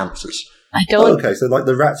Disaster Hamsters. I don't. Okay, so like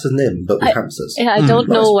the Rats of Nim, but with hamsters. Yeah, I don't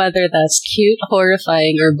know whether that's cute,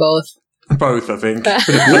 horrifying, or both. Both, I think. I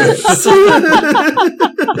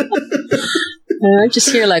just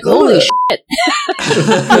hear holy shit.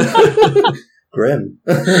 Grim.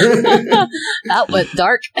 That went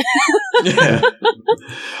dark. Yeah.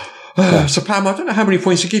 So, Pam, I don't know how many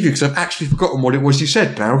points to give you because I've actually forgotten what it was you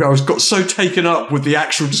said now. I got so taken up with the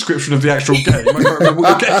actual description of the actual game. I can't remember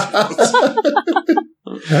what your guess was.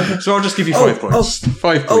 So I'll just give you 5 points.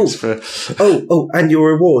 5 points for... and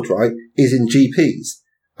your reward, right, is in GPs.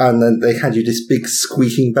 And then they hand you this big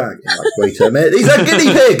squeaking bag. You're like, wait a minute, these are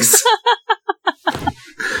guinea pigs!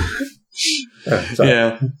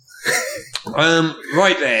 Yeah.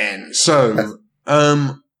 Right then. So,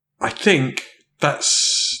 I think there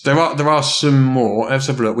are some more. Let's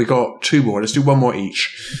have a look. We got 2 more. Let's do 1 more each.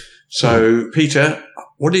 So, Peter,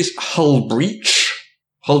 what is Hull Breach?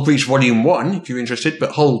 Hull Breach Volume 1, if you're interested,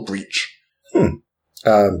 but Hull Breach.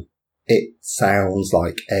 It sounds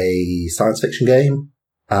like a science fiction game.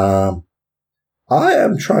 I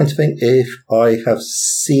am trying to think if I have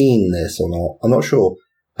seen this or not. I'm not sure.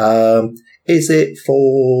 Is it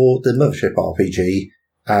for the Mothership RPG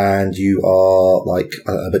and you are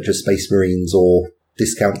a bunch of Space Marines or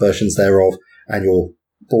discount versions thereof and you're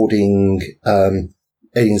boarding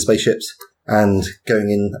alien spaceships and going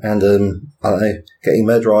in and, getting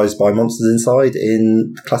murderized by monsters inside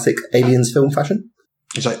in classic Aliens film fashion?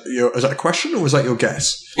 Is that a question or was that your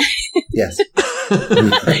guess? Yes.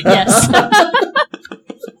 Yes.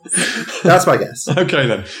 That's my guess. Okay,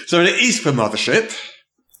 then. So it is for Mothership,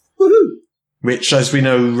 Woohoo! which, as we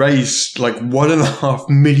know, raised like $1.5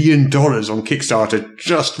 million on Kickstarter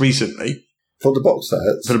just recently For the box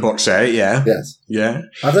sets. for the box set. Yeah, Yes. yeah,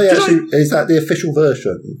 Have they actually, is that the official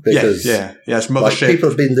version? Because yeah. It's like, Mothership. people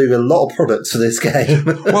have been doing a lot of products for this game.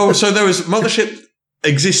 Well, so there was Mothership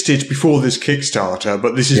existed before this Kickstarter,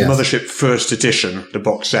 but this is Yes. Mothership First Edition, the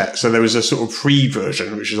box set. So there was a sort of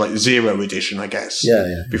pre-version, which is like 0 edition, I guess.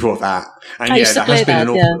 Yeah. Before that, and I used to that has play been an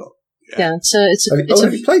that, awful lot. Yeah, so it's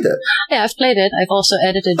Have you played it? yeah, I've played it. I've also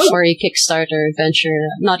edited for a Kickstarter adventure,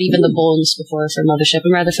 not even the bones before for Mothership.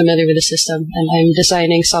 I'm rather familiar with the system, and I'm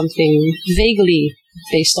designing something vaguely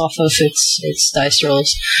based off of its dice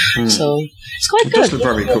rolls. So it's quite It does good. look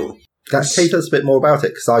very cool. Can you tell us a bit more about it?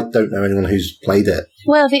 Because I don't know anyone who's played it.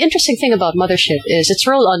 Well, the interesting thing about Mothership is it's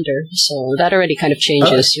roll under, so that already kind of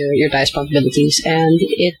changes your dice probabilities, and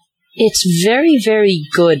it's very, very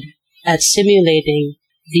good at simulating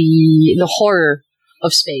the horror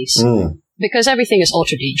of space. Because everything is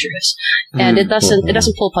ultra dangerous, and it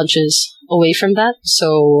doesn't pull punches away from that.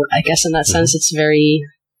 So I guess in that sense, it's very.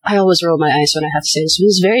 I always roll my eyes when I have to say this.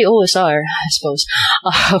 It's very OSR, I suppose,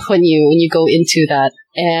 when you go into that.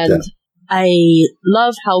 And I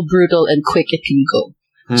love how brutal and quick it can go.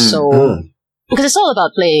 So because it's all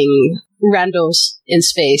about playing randos in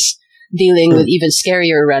space, dealing with even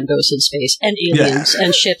scarier randos in space, and aliens,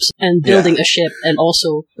 and ships, and building a ship, and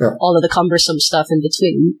also all of the cumbersome stuff in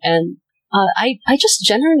between. And I just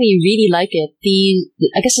generally really like it.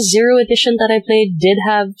 I guess the 0 edition that I played did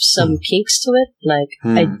have some kinks to it.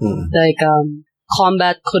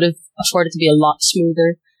 Combat could have afforded to be a lot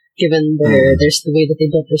smoother, given there's the way that they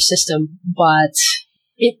built their system. But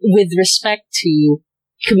with respect to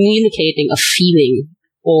communicating a feeling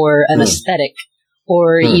or an aesthetic,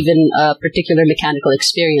 or even a particular mechanical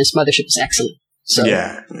experience, Mothership is excellent. So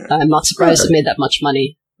I'm not surprised it made that much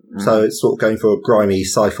money. So it's sort of going for a grimy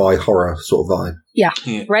sci-fi horror sort of vibe. Yeah,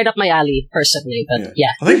 right up my alley, personally. But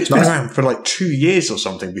I think it's been around for like 2 years or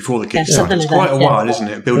something before the Kickstarter. something It's like quite that, a while, isn't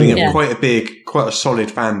it? Building up quite a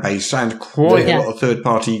solid fan base and quite a lot of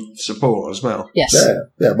third-party support as well. Yes.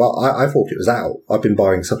 Yeah. Well, I thought it was out. I've been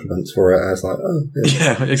buying supplements for it. I was like,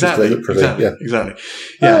 Exactly.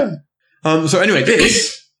 Yeah. So anyway,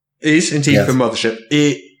 this is indeed for Mothership.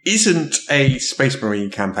 It isn't a Space Marine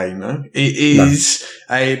campaign, though. It is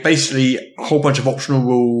basically a whole bunch of optional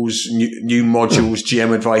rules, new modules,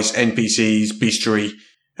 GM advice, NPCs, bestiary.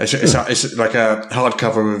 It's like a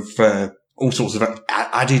hardcover of all sorts of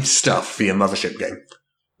added stuff for your Mothership game.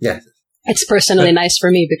 Yeah. It's personally nice for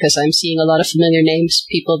me because I'm seeing a lot of familiar names,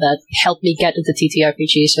 people that helped me get into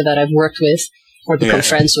TTRPGs or that I've worked with or become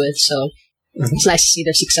friends with. So it's nice to see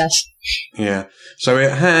their success. Yeah. So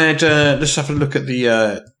it had, let's have a look at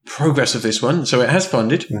the progress of this one. So it has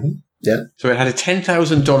funded. Yeah. So it had a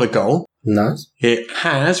 $10,000 goal. Nice. It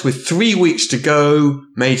has, with 3 weeks to go,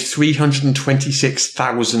 made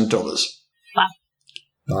 $326,000. Wow.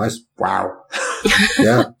 Nice. Wow.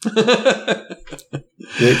 Yeah.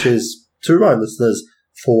 Which is, to remind listeners,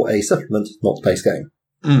 for a supplement, not a base game.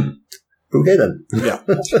 Okay then. Yeah.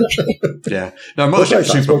 Yeah. No,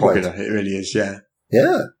 Mothership's super popular. It really is. Yeah.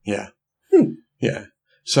 Yeah. Yeah. Yeah.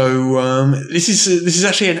 So this is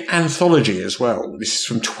actually an anthology as well. This is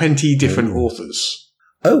from 20 different authors.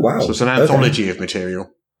 Oh wow! So it's an anthology of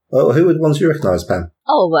material. Oh, who are the ones you recognise, Pam?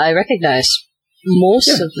 Oh, I recognise most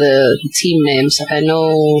of the team names. Like I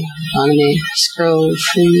know, scroll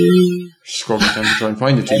time to try and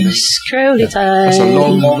find the team name. Scrolly time. That's a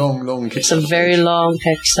long It's a very long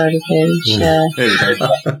Kickstarter page. Yeah. There we go.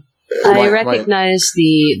 I recognise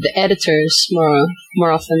the editors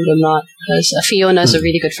more often than not, because Fiona is a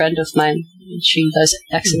really good friend of mine. She does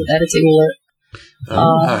excellent editing work.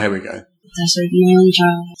 Here we go. Desert Ninja.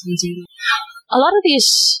 A lot of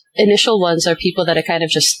these initial ones are people that are kind of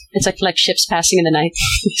just, it's like ships passing in the night.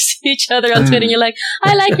 You see each other on Twitter and you're like,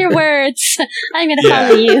 I like your words. I'm going to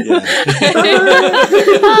follow you.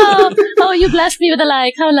 Oh, you blessed me with a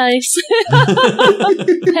like. How nice.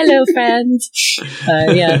 Hello, friend.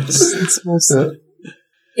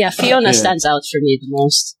 Fiona stands out for me the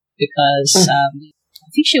most because I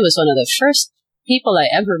think she was one of the first people I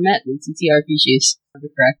ever met in TTRPGs, if I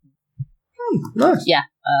remember correctly. Nice. Yeah.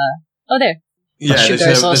 There. Yeah,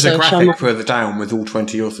 there's a graphic further down with all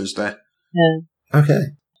 20 authors there. Yeah.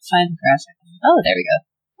 Okay. Find the graphic. Oh, there we go.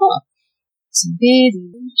 Oh.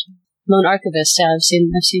 Lone Archivist, yeah, I've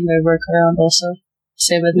seen their work around also.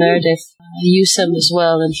 Same with Meredith. Use them as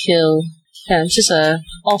well, and Hill. Yeah, it's just a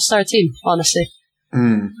all-star team, honestly.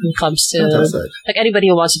 when it comes to Fantastic. like anybody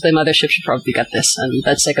who wants to play Mothership should probably get this, and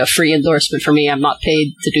that's like a free endorsement for me. I'm not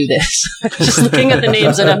paid to do this. Just looking at the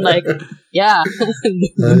names, and I'm like, yeah,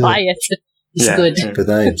 buy it. It's good. Yeah. Good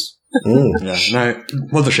names. Yeah, no,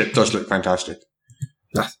 Mothership does look fantastic.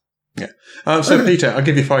 Nice. Yeah. So, Peter, I'll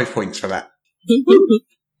give you 5 points for that.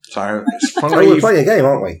 So, it's Oh, we're 5. playing a game,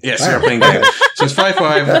 aren't we? Yes, Wow. we're playing a game. So it's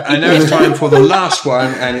 5-5, and now it's time for the last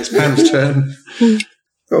one, and it's Pam's turn.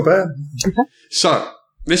 Not bad. So,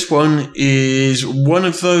 this one is one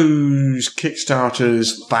of those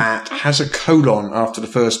Kickstarters that has a colon after the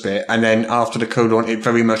first bit, and then after the colon, it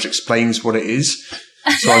very much explains what it is.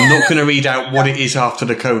 So I'm not going to read out what it is after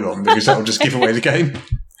the colon, because that'll just give away the game.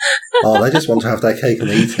 Oh, they just want to have their cake and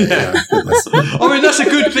eat it. Yeah. Goodness. I mean, that's a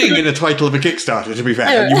good thing in the title of a Kickstarter, to be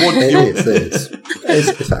fair. It is.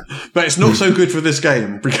 It's that. But it's not so good for this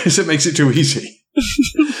game, because it makes it too easy.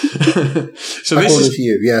 So this According is... to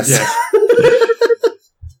you, yes. Yeah.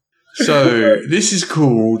 So this is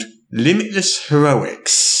called Limitless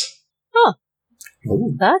Heroics.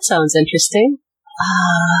 Ooh. That sounds interesting.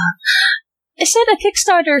 Is it a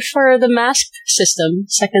Kickstarter for the Masked system,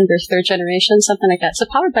 2nd or 3rd generation, something like that? It's a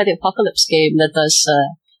Powered by the Apocalypse game that does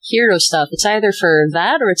hero stuff. It's either for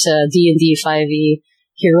that or it's a D&D 5e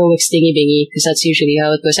heroics thingy-bingy, because that's usually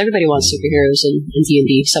how it goes. Everybody wants superheroes in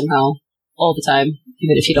D&D somehow, all the time,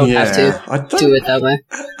 even if you don't have to do it that way.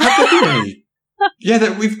 Have there been any?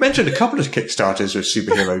 Yeah, we've mentioned a couple of Kickstarters with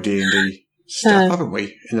superhero D&D stuff, haven't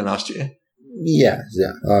we, in the last year? Yeah.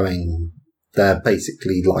 I mean, they're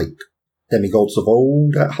basically like demigods of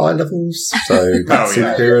old at high levels, so that's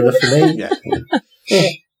superior enough for me. Yeah.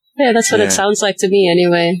 Yeah, that's what it sounds like to me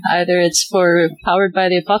anyway. Either it's for Powered by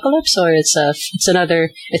the Apocalypse or it's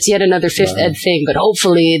yet another 5th ed thing, but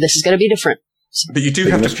hopefully this is going to be different. But you do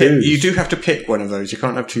have to pick. You do have to pick one of those. You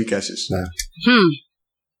can't have 2 guesses. No.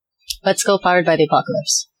 Let's go Powered by the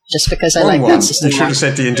Apocalypse. Just because I Wrong like one. that system You should more. have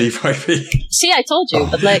said D&D 5e. See, I told you,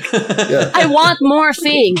 but like, Yeah. I want more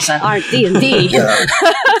things that aren't D&D. Yeah.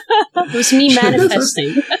 It was me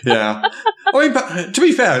manifesting. Yeah. I mean, but to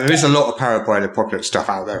be fair, there is a lot of Powered by the Apocalypse stuff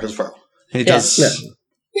out there as well. It does.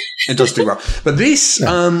 It does do well. But this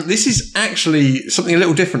is actually something a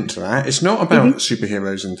little different to that. It's not about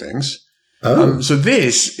superheroes and things. So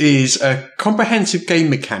this is a comprehensive game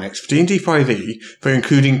mechanics for D&D 5e for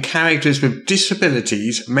including characters with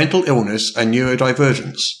disabilities, mental illness, and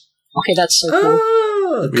neurodivergence. Okay, that's so cool.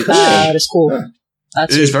 Cool. That is cool. Yeah.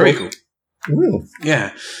 That's It is really very cool. Ooh.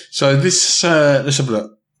 Yeah. So this, let's have a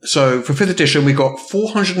look. So for 5th edition, we got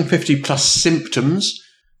 450 plus symptoms,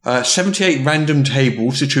 78 random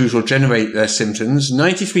tables to choose or generate their symptoms,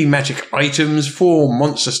 93 magic items, 4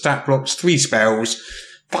 monster stat blocks, 3 spells,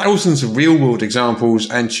 thousands of real-world examples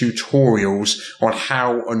and tutorials on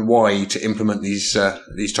how and why to implement these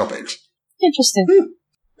topics. Interesting.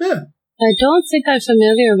 Yeah. I don't think I'm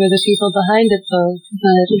familiar with the people behind it, though.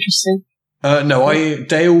 Interesting. No,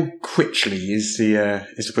 Dale Critchley is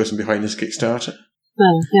the person behind this Kickstarter.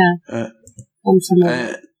 Oh, yeah. I'm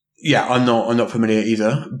familiar. Yeah, I'm not familiar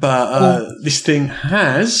either. But this thing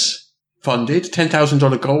has funded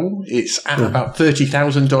 $10,000 goal. It's at about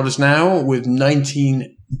 $30,000 now, with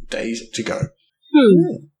 19 days to go.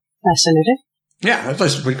 Fascinating. Yeah,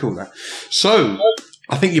 that's pretty cool. That. So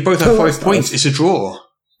I think you both have 5 points. It's a draw.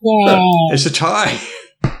 Yay. It's a tie.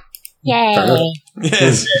 Yay.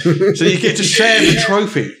 Yes. So you get to share the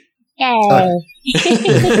trophy. Yay.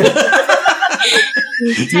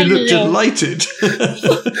 You look delighted.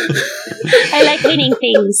 I like winning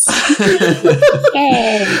things.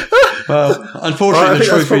 Yay. Well, I unfortunately,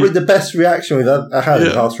 think that's probably the best reaction we've had in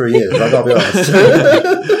the past 3 years. I've got to be honest.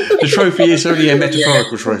 the trophy is only a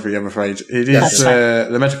metaphorical trophy, I'm afraid. It is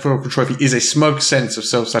the metaphorical trophy is a smug sense of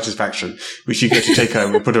self-satisfaction, which you get to take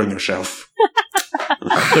home and put on your shelf.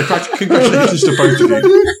 So congratulations to both of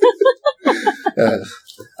you.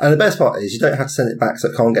 And the best part is you don't have to send it back so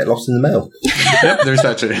it can't get lost in the mail. Yep, there's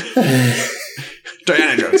that too.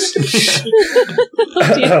 Diana Jones.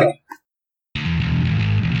 Oh, dear.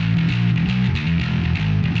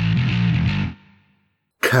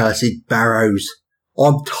 Cursed barrows.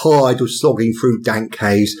 I'm tired of slogging through dank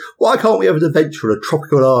caves. Why can't we have an adventure on a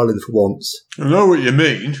tropical island for once? I know what you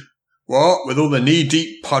mean. What, with all the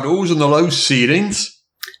knee-deep puddles and the low ceilings?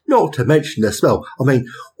 Not to mention the smell. I mean,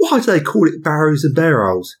 why do they call it barrows and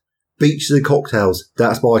barrels? Beaches and cocktails.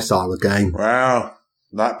 That's my style of game. Well,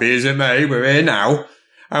 that be as it may, we're here now.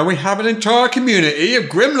 And we have an entire community of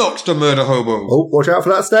Grimlocks to murder hobos. Oh, watch out for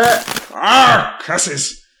that stare. Ah,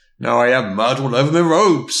 curses! Now I have mud all over my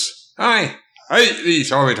robes. I hate these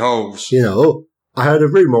horrid holes. You know, I heard a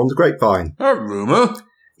rumour on the grapevine. A rumour?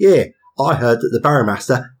 Yeah, I heard that the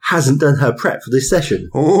Barrowmaster hasn't done her prep for this session.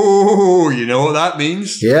 Oh, you know what that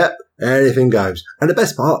means? Yep, anything goes. And the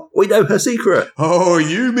best part, we know her secret. Oh,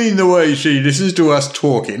 you mean the way she listens to us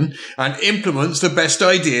talking and implements the best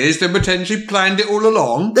ideas that potentially planned it all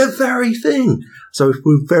along? The very thing. So if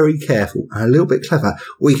we're very careful and a little bit clever,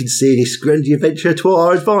 we can see this Scrungy adventure to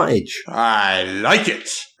our advantage. I like it.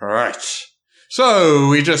 Right. So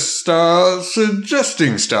we just start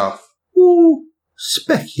suggesting stuff. Ooh,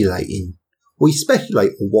 speculating. We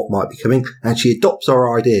speculate on what might be coming, and she adopts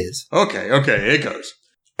our ideas. Okay, here goes.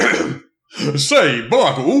 Say,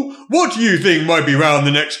 Bargle, what do you think might be round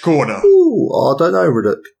the next corner? Ooh, I don't know,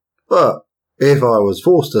 Riddick. But if I was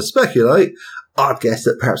forced to speculate, I'd guess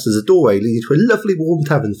that perhaps there's a doorway leading to a lovely warm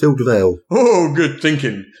tavern filled with ale. Oh, good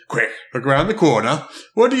thinking. Quick, look round the corner.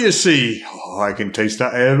 What do you see? Oh, I can taste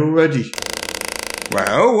that ale already.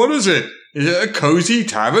 Well, what is it? Is it a cosy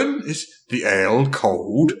tavern? Is the ale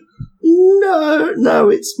cold? No,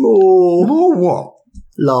 it's more... More what?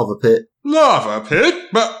 Lava pit. Lava pit?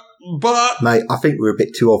 But... Mate, I think we're a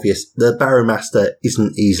bit too obvious. The Barrowmaster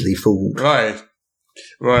isn't easily fooled.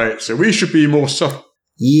 Right, so we should be more subtle.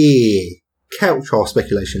 Yeah, couch our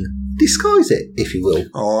speculation. Disguise it, if you will.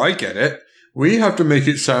 Oh, I get it. We have to make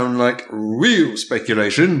it sound like real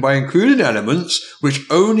speculation by including elements which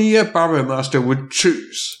only a Barrowmaster would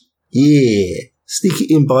choose. Yeah, sneak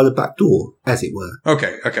it in by the back door, as it were.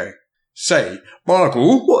 Okay. Say,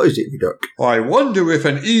 Bargle. What is it, Riddick? I wonder if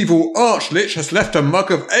an evil archlich has left a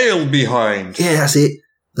mug of ale behind. Yeah, that's it.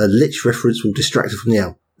 The lich reference will distract us from the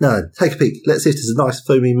ale. No, take a peek. Let's see if there's a nice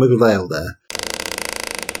foamy mug of ale there.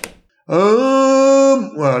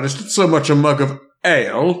 Well, it's not so much a mug of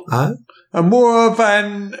ale. Oh? And more of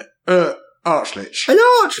an, archlich. An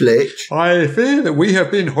archlich? I fear that we have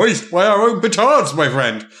been hoisted by our own petards, my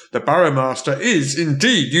friend. The Barrowmaster is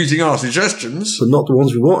indeed using our suggestions. But not the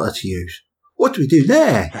ones we want her to use. What do we do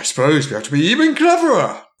there? I suppose we have to be even cleverer.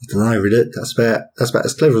 I don't know, Riddick. That's about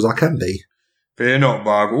as clever as I can be. Fear not,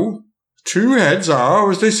 Bargle. 2 heads are,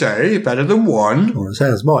 as they say, better than 1. Oh, it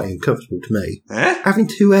sounds mighty uncomfortable to me. Eh? Having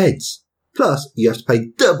 2 heads. Plus, you have to pay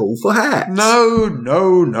double for hats. No.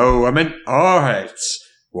 I meant our heads.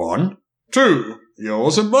 1, 2.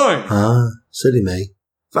 Yours and mine. Ah, silly me.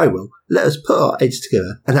 Very well. Let us put our heads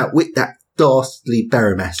together and outwit that dastardly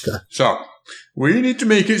Barrowmaster. So, we need to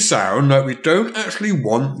make it sound like we don't actually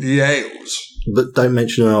want the ales. But don't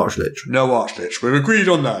mention an archlich. No archlich. We've agreed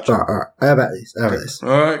on that. All right. How about this? All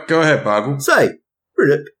right, go ahead, Bargle. Say,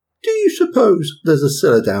 Riddick, do you suppose there's a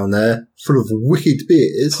cellar down there full of wicked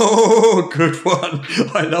beers? Oh, good one.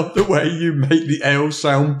 I love the way you make the ale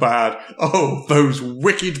sound bad. Oh, those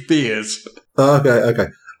wicked beers. Okay.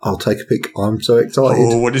 I'll take a pic. I'm so excited.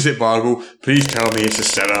 Oh, what is it, Bargle? Please tell me it's a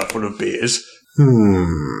cellar full of beers.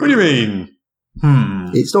 What do you mean?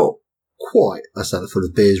 It's not quite a cellar full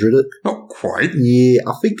of beers, Riddick. Not quite. Yeah,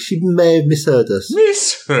 I think she may have misheard us.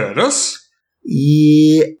 Misheard us?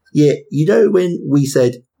 Yeah. You know when we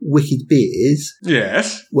said wicked beers?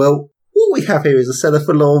 Yes. Well, what we have here is a cellar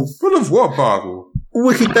full of... Full of what, Bargle?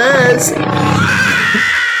 Wicked bears!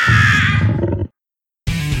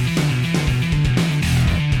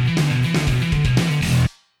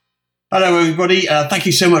 Hello, everybody. Thank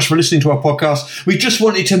you so much for listening to our podcast. We just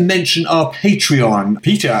wanted to mention our Patreon.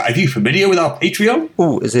 Peter, are you familiar with our Patreon?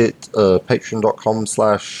 Oh, is it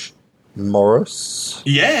patreon.com/Morris?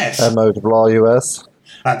 Yes. MORRUS.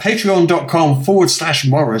 At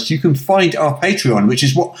patreon.com/Morris, you can find our Patreon, which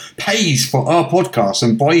is what pays for our podcast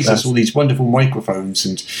and buys us all these wonderful microphones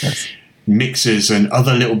and mixers and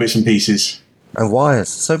other little bits and pieces. And wires.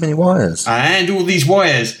 So many wires. And all these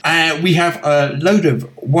wires. We have a load of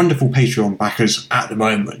wonderful Patreon backers at the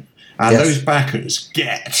moment. And those backers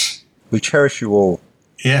get... We cherish you all.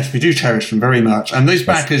 Yes, we do cherish them very much. And those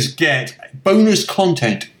backers get bonus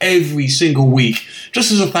content every single week,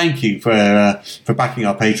 just as a thank you for backing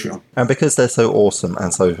our Patreon. And because they're so awesome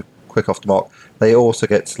and so quick off the mark, they also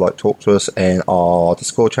get to talk to us in our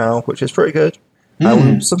Discord channel, which is pretty good. And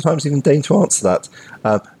we'll sometimes even deign to answer that.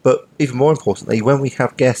 But even more importantly, when we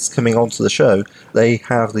have guests coming onto the show, they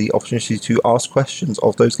have the opportunity to ask questions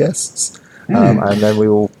of those guests. And then we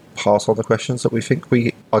will pass on the questions that we think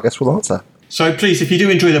our guests will answer. So please, if you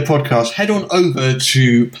do enjoy the podcast, head on over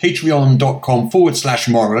to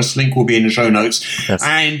patreon.com/Morris. Link will be in the show notes. Yes.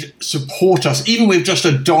 And support us, even with just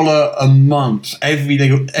 $1 a month. Every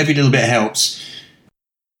little bit helps.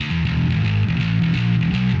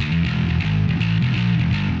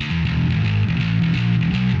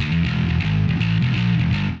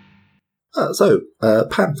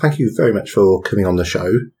 Pam, thank you very much for coming on the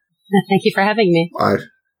show. Thank you for having me.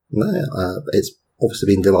 It's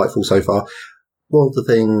obviously been delightful so far. one of the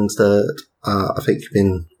things that I think you've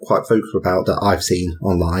been quite vocal about that I've seen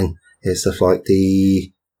online is stuff like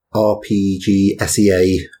the RPG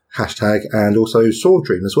SEA hashtag and also Sword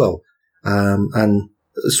Dream as well. And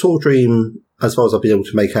Sword Dream, as far as I've been able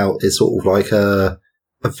to make out, is sort of like a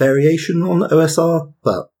variation on OSR,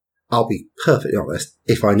 but I'll be perfectly honest,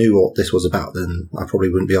 if I knew what this was about, then I probably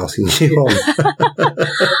wouldn't be asking you on.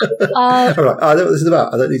 All right, I know what this is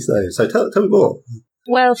about. I don't need to know. So tell me more.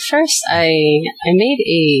 Well, first, I made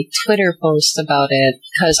a Twitter post about it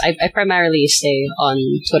because I primarily stay on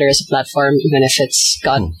Twitter as a platform, even if it's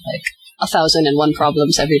got like 1,001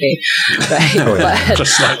 problems every day. Right? Oh, yeah. But,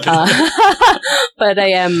 Just like but I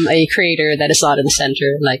am a creator that is not in the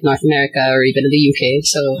center, like North America or even in the UK.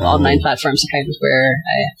 So online platforms are kind of where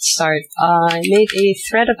I start. I made a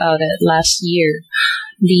thread about it last year.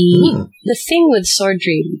 The thing with Sword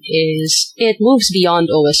Dream is it moves beyond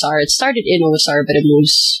OSR. It started in OSR, but it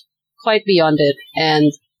moves quite beyond it.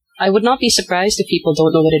 And I would not be surprised if people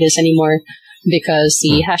don't know what it is anymore, because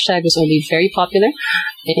the hashtag was only very popular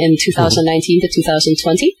in 2019 to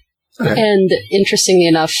 2020. Okay. And interestingly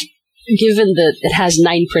enough, given that it has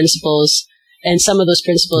 9 principles, and some of those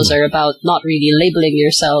principles are about not really labeling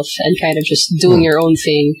yourself and kind of just doing your own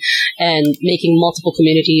thing and making multiple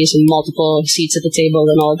communities and multiple seats at the table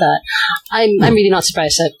and all that, I'm really not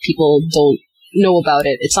surprised that people don't know about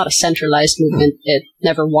it. It's not a centralized movement. It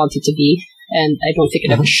never wanted to be, and I don't think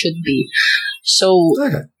it ever should be. So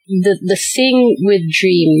the thing with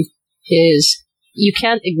Dream is you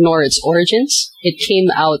can't ignore its origins. It came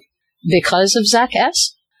out because of Zach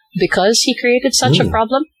S., because he created such a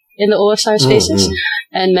problem in the OSR spaces,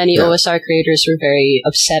 and many OSR creators were very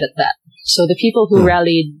upset at that. So the people who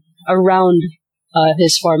rallied around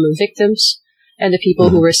his form of victims, and the people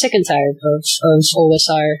who were sick and tired of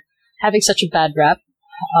OSR having such a bad rap,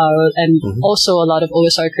 and also a lot of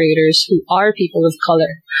OSR creators who are people of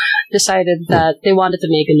color, decided that they wanted to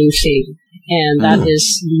make a new thing, and that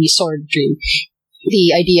is the Sword Dream.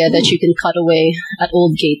 The idea that you can cut away at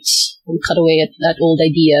old gates and cut away at old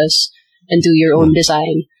ideas and do your own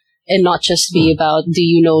design, and not just be about, do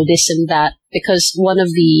you know this and that? Because one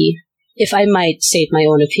of the, if I might state my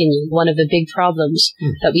own opinion, one of the big problems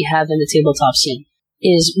that we have in the tabletop scene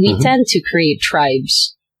is we tend to create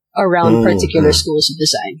tribes around particular schools of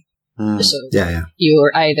design. So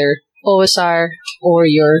you're either OSR, or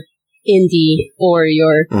you're indie, or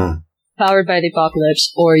you're powered by the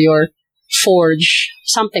apocalypse, or you're Forge,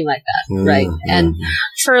 something like that, right? And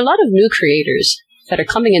for a lot of new creators that are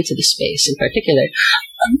coming into the space in particular,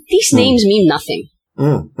 these names mean nothing.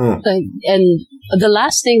 And the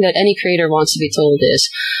last thing that any creator wants to be told is,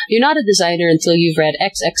 you're not a designer until you've read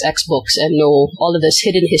XXX books and know all of this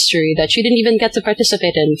hidden history that you didn't even get to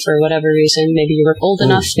participate in for whatever reason. Maybe you weren't old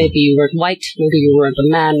enough, maybe you weren't white, maybe you weren't a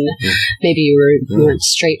man, maybe you weren't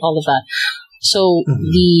straight, all of that. So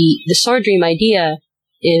the Sword Dream idea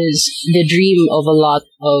is the dream of a lot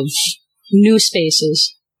of new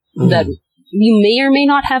spaces that you may or may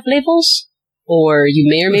not have labels, or you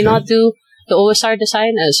may or may not do the OSR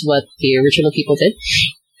design as what the original people did.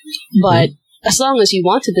 But as long as you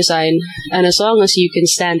want to design, and as long as you can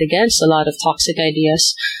stand against a lot of toxic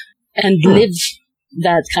ideas and live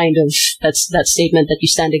that kind of, that statement that you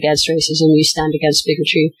stand against racism, you stand against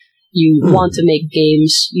bigotry, you want to make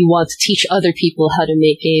games, you want to teach other people how to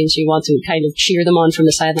make games, you want to kind of cheer them on from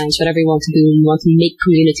the sidelines, whatever you want to do, you want to make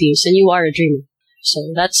communities, and you are a dreamer. So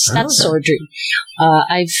that's Sword Dream.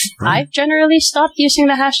 I've generally stopped using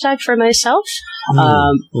the hashtag for myself,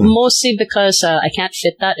 mostly because I can't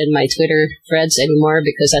fit that in my Twitter threads anymore,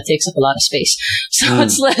 because that takes up a lot of space. So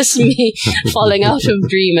it's less me falling out of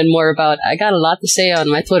Dream and more about, I got a lot to say on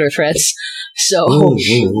my Twitter threads. So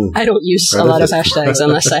I don't use a lot of hashtags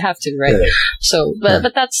unless I have to, right? So,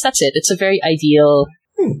 but that's it. It's a very ideal.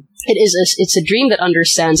 It's a dream that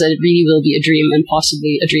understands that it really will be a dream, and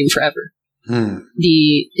possibly a dream forever.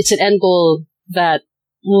 It's an end goal that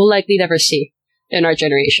we'll likely never see in our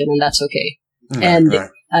generation, and that's okay. And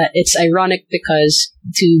it's ironic because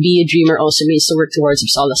to be a dreamer also means to work towards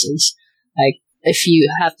obsolescence. Like, if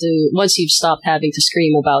you have to, once you've stopped having to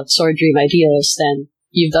scream about Sword Dream ideals, then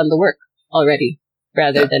you've done the work already,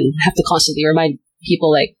 rather than have to constantly remind people,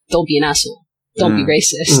 like, don't be an asshole, don't be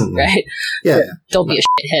racist, right? Don't be a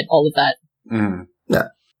shithead, all of that.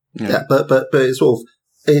 But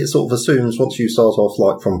it sort of assumes, once you start off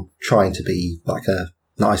like from trying to be like a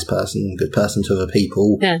nice person, good person to other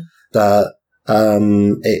people, that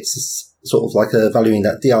it's sort of like valuing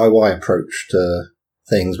that DIY approach to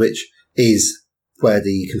things, which is where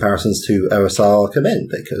the comparisons to OSR come in,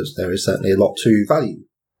 because there is certainly a lot to value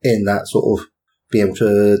in that sort of being able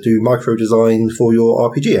to do micro design for your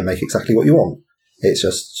RPG and make exactly what you want. It's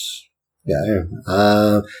just,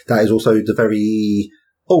 that is also the very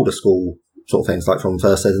older school sort of things, like from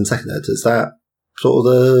first ed and second ed. Is that sort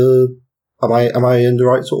of the, am I in the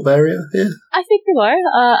right sort of area here? I think you are.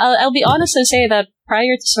 I'll be honest and say that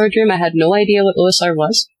prior to Sword Dream, I had no idea what OSR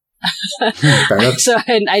was. Fair enough. So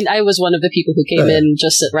I was one of the people who came in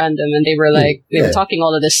just at random, and they were like, they were talking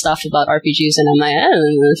all of this stuff about RPGs, and I'm like,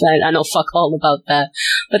 I know fuck all about that.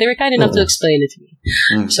 But they were kind enough to explain it to me.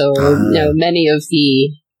 So, many of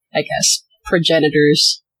the, I guess,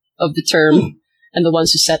 progenitors of the term and the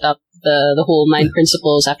ones who set up the whole 9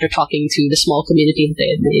 principles after talking to the small community that they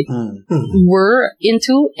had made were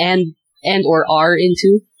into and or are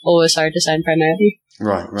into OSR design primarily.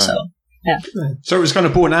 Right. So, yeah. So it was kind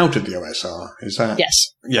of born out of the OSR, is that?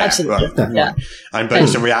 Yes. Yeah, absolutely. Right. Yeah. But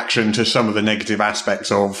it's a reaction to some of the negative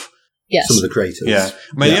aspects of some of the creators. Yeah.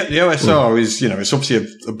 I mean, the OSR is, it's obviously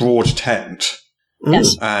a broad tent.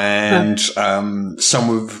 Yes. And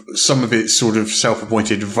some of its sort of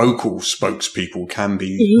self-appointed vocal spokespeople can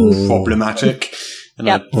be problematic.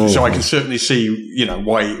 And so I can certainly see,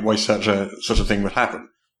 why such a thing would happen.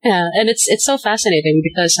 Yeah, and it's so fascinating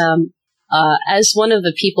because as one of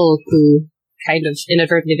the people who kind of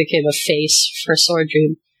inadvertently became a face for Sword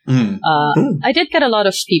Dream, I did get a lot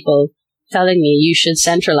of people telling me you should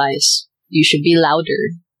centralize, you should be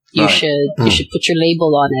louder, you should put your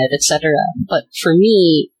label on it, etc. But for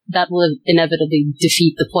me, that will inevitably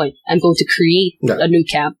defeat the point. I'm going to create a new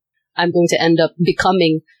camp. I'm going to end up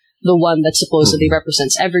becoming the one that supposedly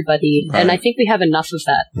represents everybody. Right. And I think we have enough of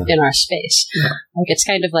that in our space. Yeah. Like, it's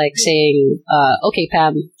kind of like saying, okay,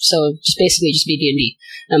 Pam, so just basically just be D&D.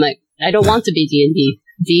 And I'm like, I don't want to be D&D.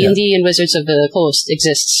 D&D and Wizards of the Coast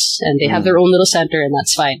exists, and they have their own little center, and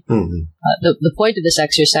that's fine. The point of this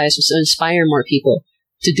exercise was to inspire more people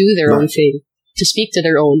to do their own thing, to speak to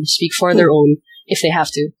their own, speak for their own, if they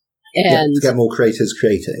have to. And to get more creators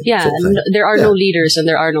creating. Yeah, and there are no leaders and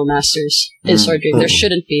there are no masters in Sword Dream. There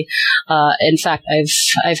shouldn't be. In fact,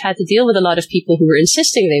 I've had to deal with a lot of people who were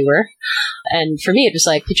insisting they were. And for me, it was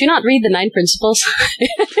like, did you not read the 9 principles?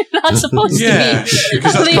 You're not supposed to be.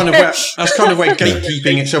 Because that's kind of where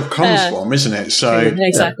gatekeeping itself comes from, isn't it? So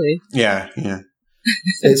exactly. Yeah.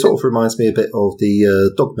 It sort of reminds me a bit of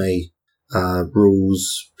the Dogme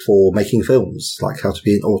rules for making films, like how to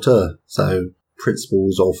be an auteur. So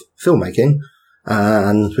principles of filmmaking,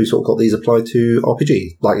 and we sort of got these applied to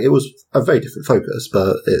RPG. Like, it was a very different focus,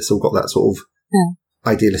 but it's all got that sort of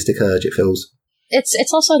idealistic urge, it feels.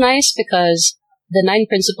 It's also nice because the 9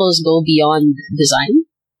 principles go beyond design.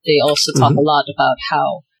 They also talk a lot about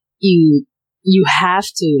how you have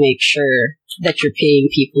to make sure that you're paying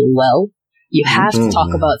people well. You have to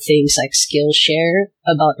talk about things like skill share,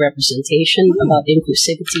 about representation, about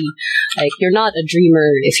inclusivity. Like, you're not a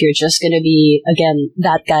dreamer if you're just going to be, again,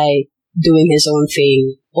 that guy doing his own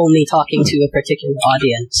thing, only talking to a particular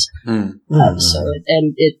audience. They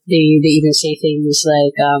even say things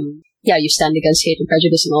like, you stand against hate and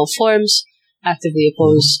prejudice in all forms, actively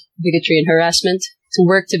oppose bigotry and harassment, to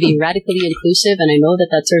work to be radically inclusive. And I know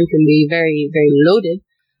that term can be very, very loaded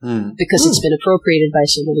because it's been appropriated by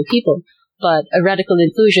so many people. But a radical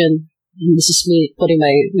inclusion, and this is me putting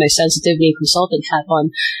my sensitivity consultant hat on,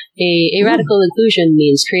 a radical inclusion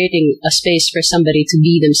means creating a space for somebody to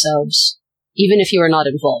be themselves, even if you are not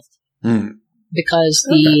involved. Because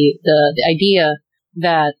the idea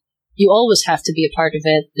that you always have to be a part of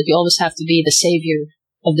it, that you always have to be the savior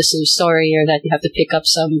of the story, or that you have to pick up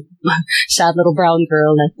some sad little brown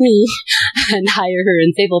girl like me and hire her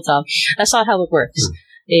in tabletop, that's not how it works.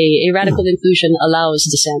 A radical inclusion allows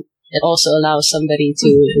dissent. It also allows somebody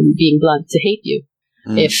to, being blunt, to hate you.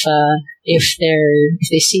 If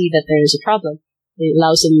they see that there's a problem, it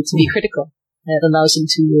allows them to be critical. It allows them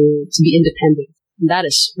to be independent. And that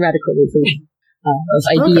is radical inclusion of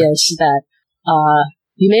ideas that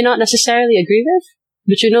you may not necessarily agree with,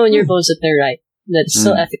 but you know in your bones that they're right, that it's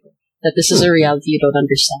still ethical, that this is a reality you don't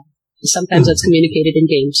understand. Sometimes that's communicated in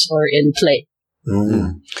games or in play.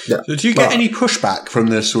 So do you get any pushback from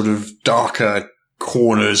the sort of darker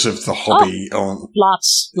corners of the hobby?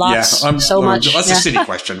 Lots. So much. That's a silly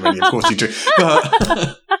question, really. Of course you do.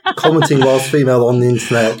 But commenting whilst female on the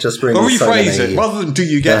internet just brings. Or rephrase it rather than "Do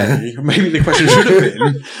you get any?" Maybe the question should have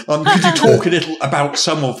been, "Could you talk a little about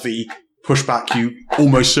some of the pushback you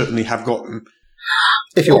almost certainly have gotten?"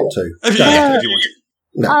 If you want to. If you want to.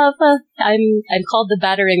 No. I'm called the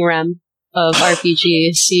battering ram of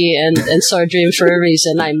RPG, and Sword Dream for a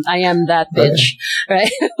reason. I am that bitch, right?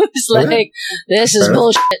 It's like, this is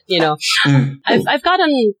bullshit, I've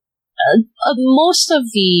gotten most of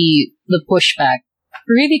the pushback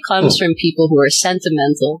really comes from people who are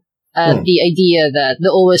sentimental at the idea that the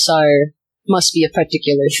OSR must be a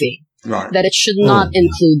particular thing. Right. That it should not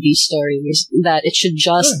include these stories. That it should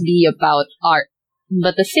just be about art.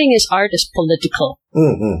 But the thing is, art is political.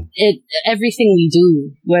 Mm-hmm. Everything we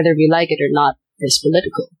do, whether we like it or not, is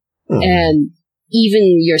political. Mm. And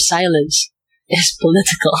even your silence is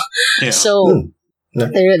political. Yeah. So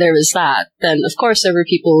there was that. Then, of course, there were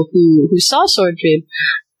people who saw Sword Dream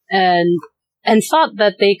and thought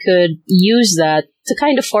that they could use that to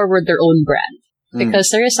kind of forward their own brand. Because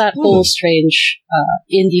there is that whole strange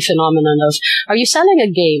indie phenomenon of, are you selling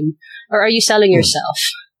a game or are you selling yourself?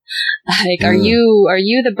 Like, are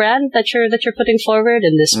you the brand that you're putting forward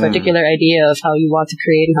in this particular idea of how you want to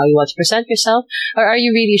create and how you want to present yourself, or are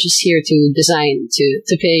you really just here to design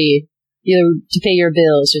to pay your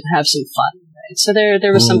bills and have some fun? Right? So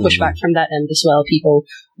there was some pushback from that end as well. People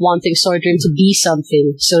wanting Sword Dream to be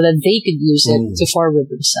something so that they could use it to forward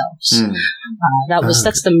themselves.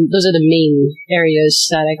 Those are the main areas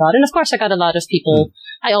that I got, and of course I got a lot of people.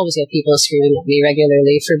 I always get people screaming at me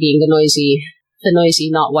regularly for being the noisy,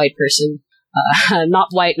 not white person, not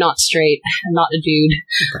white, not straight, not a dude.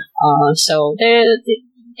 So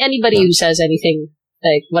anybody who says anything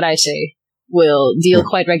like what I say will deal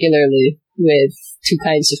quite regularly with two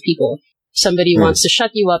kinds of people. Somebody wants to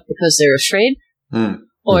shut you up because they're afraid,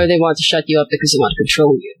 or they want to shut you up because they want to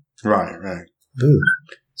control you. Right.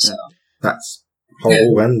 So that's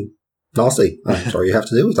horrible and nasty. I'm sorry you have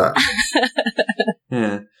to deal with that.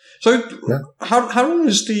 Yeah. So, how long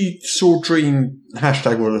has the Sword Dream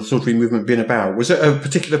hashtag or the Sword Dream movement been about? Was it a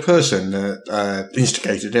particular person that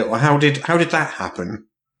instigated it, or how did that happen?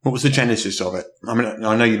 What was the genesis of it? I mean,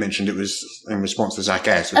 I know you mentioned it was in response to Zach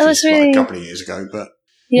S, which was like a couple of years ago, but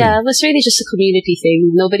it was really just a community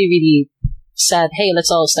thing. Nobody really said, "Hey,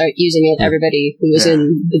 let's all start using it." Everybody who was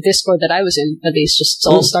in the Discord that I was in, at least, just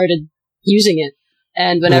all started using it.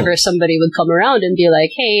 And whenever somebody would come around and be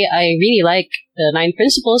like, "Hey, I really like the 9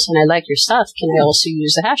 principles and I like your stuff. Can I also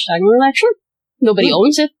use the hashtag?" And we're like, "Sure." Nobody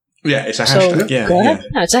owns it. Yeah, it's a hashtag. So, go ahead.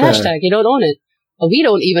 Yeah, it's a hashtag. You don't own it. Well, we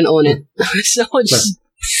don't even own it. So just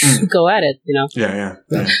go at it, you know?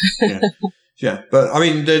 Yeah. But I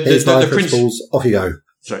mean, the 9 principles, off you go.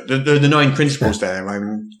 Sorry, the 9 principles there, I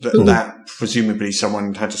mean, that presumably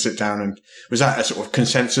someone had to sit down and, was that a sort of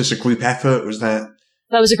consensus, a group effort? Was that?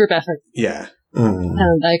 That was a group effort. Yeah.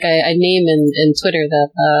 Like I name in Twitter that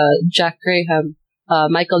Jack Graham,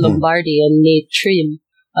 Michael Lombardi, and Nate Treen,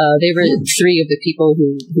 they were 3 of the people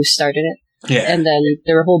who started it. Yeah. And then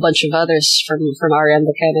there were a whole bunch of others from our end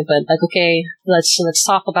that kind of went like, okay, let's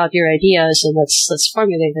talk about your ideas and let's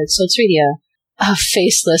formulate it. So it's really a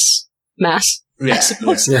faceless mass, I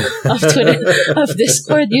suppose, of Twitter, of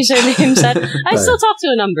Discord usernames. That I still talk to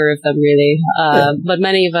a number of them, really, but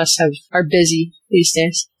many of us are busy these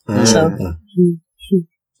days. So.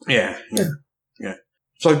 Yeah.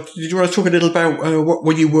 So, did you want to talk a little about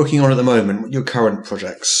what you're working on at the moment? What your current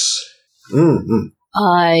projects?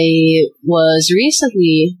 I was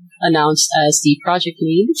recently announced as the project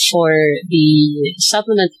lead for the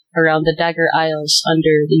supplement around the Dagger Isles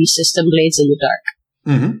under the system Blades in the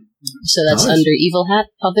Dark. So that's under Evil Hat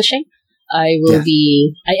Publishing. I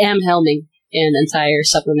am helming an entire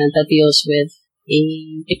supplement that deals with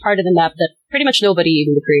a part of the map that pretty much nobody,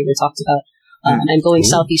 even the creator, talked about. I'm going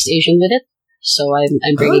Southeast Asian with it. So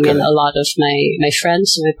I'm bringing in a lot of my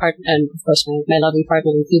friends, my partner, and of course my loving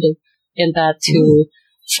partner included in that to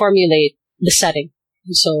formulate the setting.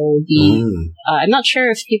 So I'm not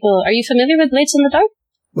sure if people, are you familiar with Blades in the Dark?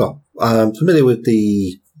 Well, I'm familiar with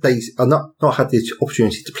the base. I've not had the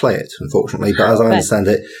opportunity to play it, unfortunately, but as I understand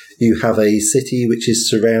it, you have a city which is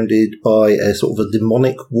surrounded by a sort of a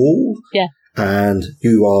demonic wall. Yeah. And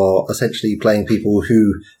you are essentially playing people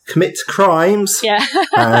who commit crimes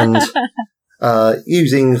and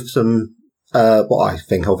using some what I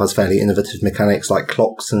think of as fairly innovative mechanics like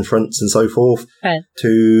clocks and fronts and so forth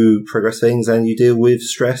to progress things, and you deal with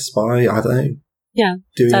stress by, I don't know,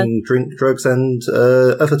 doing drink, drugs, and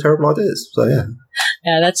other terrible ideas. So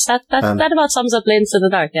that about sums up Blades in the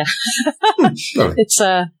Dark.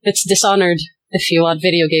 It's Dishonored. If you want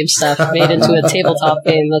video game stuff made into a tabletop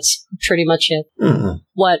game, that's pretty much it.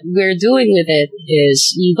 What we're doing with it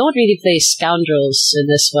is you don't really play scoundrels in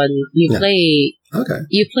this one.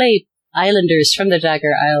 You play islanders from the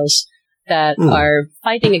Dagger Isles that are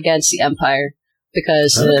fighting against the Empire,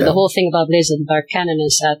 because the whole thing about Blades of the Dark canon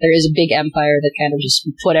is that there is a big empire that kind of just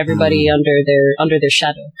put everybody under their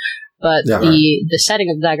shadow. But the setting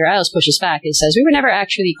of the Dagger Isles pushes back and says, we were never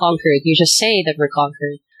actually conquered. You just say that we're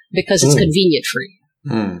conquered because it's convenient for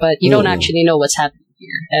you. But you don't actually know what's happening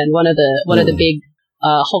here. And one of the big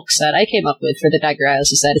hooks that I came up with for the Dagger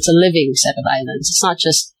Isles is that it's a living set of islands. It's not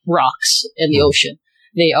just rocks in the ocean.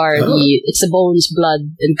 They are it's the bones, blood,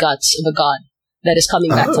 and guts of a god that is coming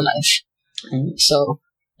back to life. So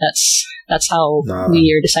that's how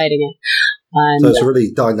we are deciding it. And so it's a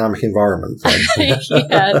really dynamic environment. yeah,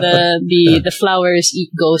 the flowers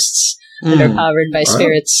eat ghosts that are powered by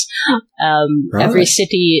spirits. Every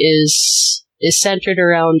city is centered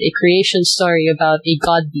around a creation story about a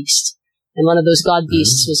god beast. And one of those god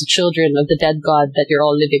beasts was the children of the dead god that you're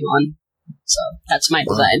all living on. So that's my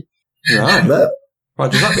design. Right. Right,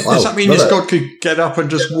 does that mean this god could get up and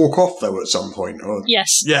just walk off, though, at some point? Or?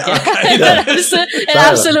 Yes. Yeah, okay. It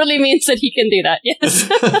absolutely means that he can do that, yes.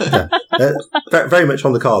 Very much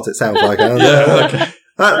on the cards, it sounds like. Okay.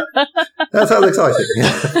 That sounds exciting.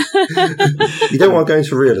 You don't want to go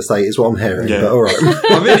into real estate, is what I'm hearing, but all right.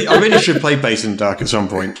 I really should play Blades in the Dark at some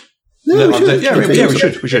point. No, we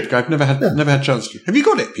should. I've never had a chance to. Have you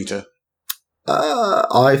got it, Peter?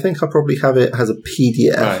 I think I probably have it as a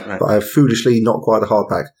PDF, but I have foolishly not quite a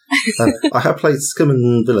hardback. I have played Scum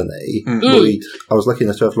and Villainy. Lloyd, I was lucky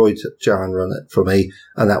enough to have Lloyd Jan run it for me,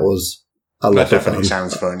 and that was a lot of fun. That definitely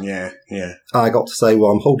sounds fun, yeah. I got to say,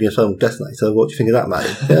 well, I'm holding a thermal detonator. What do you think of that,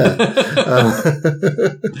 mate? Yeah.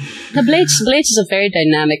 The Blades is a very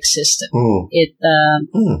dynamic system.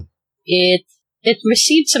 It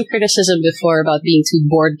received some criticism before about being too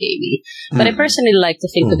board gamey, but I personally like to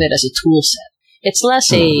think of it as a tool set. It's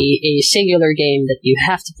less a singular game that you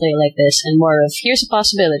have to play like this, and more of here's a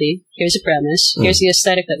possibility, here's a premise, here's the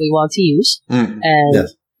aesthetic that we want to use, and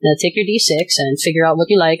take your D6 and figure out what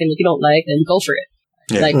you like and what you don't like, and go for it.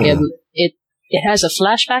 Yeah. It has a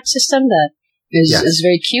flashback system that is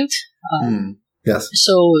very cute. Yes.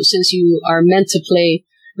 So since you are meant to play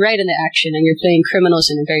right in the action and you're playing criminals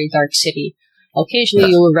in a very dark city, occasionally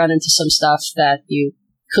you will run into some stuff that you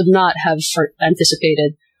could not have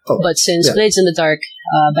anticipated. But since Blades in the Dark,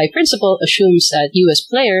 by principle, assumes that you as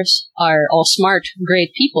players are all smart,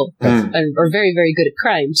 great people and are very, very good at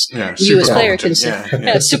crimes, you as player can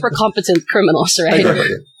super competent criminals, right?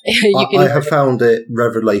 Exactly. I have found it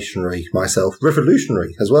revolutionary myself,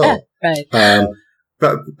 revolutionary as well. Right.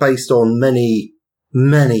 But based on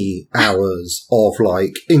many hours of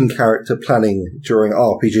in-character planning during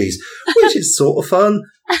RPGs, which is sort of fun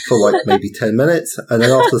for maybe 10 minutes, and then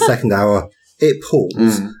after the second hour, it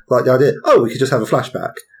pulls. Like the idea, we could just have a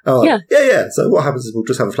flashback. Yeah. So what happens is we'll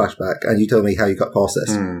just have a flashback, and you tell me how you got past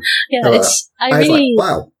this.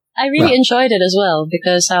 I really enjoyed it as well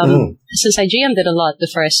because since I GM'd it a lot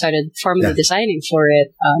before I started formally designing for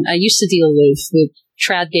it, I used to deal with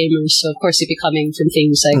trad gamers, so of course they'd be coming from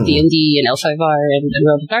things like D&D and L5R and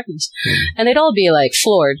World of Darkness, and they'd all be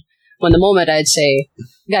floored when the moment I'd say,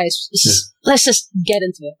 guys, let's just get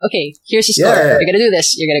into it. Okay, here's the story. You're going to do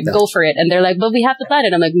this. You're going to go for it. And they're like, but we have to plan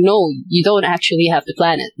it. I'm like, no, you don't actually have to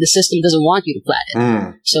plan it. The system doesn't want you to plan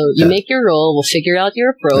it. So you make your roll. We'll figure out your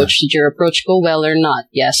approach. Did your approach go well or not?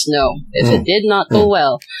 Yes, no. If it did not go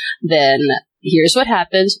well, then here's what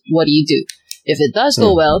happens. What do you do? If it does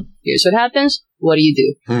go well, here's what happens. What do you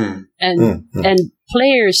do? And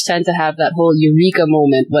players tend to have that whole eureka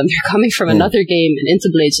moment when they're coming from another game and into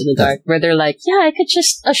Blades in the Dark, where they're like, I could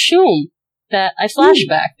just assume that I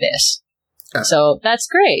flashback this. So that's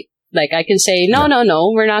great. I can say, no,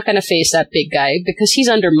 we're not going to face that big guy because he's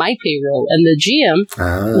under my payroll, and the GM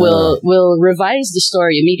will revise the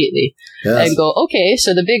story immediately and go, okay,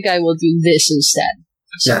 so the big guy will do this instead.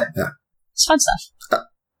 So it's fun stuff.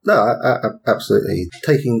 No, absolutely.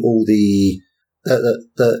 Taking all the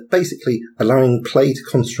basically allowing play to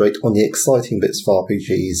concentrate on the exciting bits of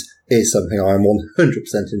RPGs is something I'm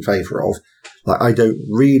 100% in favour of. I don't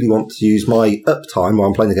really want to use my uptime while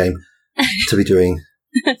I'm playing the game to be doing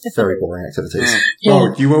very boring activities.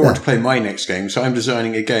 Well, you won't want to play my next game, so I'm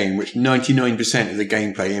designing a game which 99% of the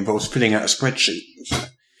gameplay involves filling out a spreadsheet.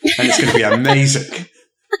 And it's going to be amazing.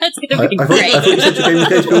 That's going to be great. I thought you said your game was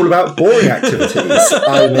going to be all about boring activities.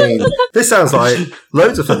 I mean, this sounds like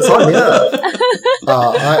loads of fun. Sign me up.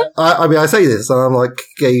 I say this, and I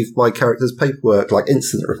gave my characters paperwork,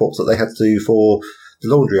 incident reports that they had to do for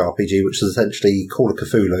the Laundry RPG, which is essentially Call of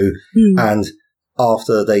Cthulhu. And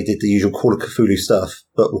after they did the usual Call of Cthulhu stuff,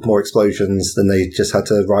 but with more explosions, then they just had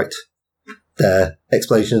to write their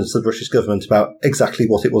explanations to the British government about exactly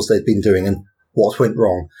what it was they'd been doing and what went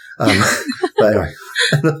wrong. But anyway,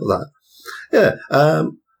 enough of that.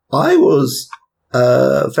 I was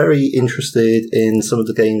very interested in some of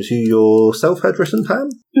the games you yourself had written, Pam.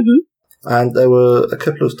 And there were a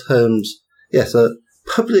couple of terms.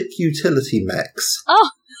 Public utility mechs.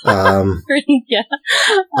 Yeah.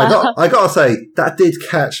 I gotta say, that did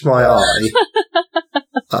catch my eye.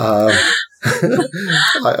 I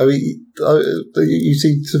mean, you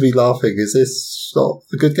seem to be laughing. Is this not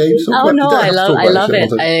a good game? Oh no, I love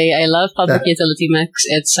it. I love Public Utility Mix.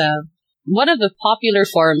 It's one of the popular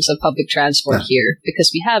forms of public transport here,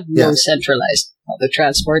 because we have no centralized public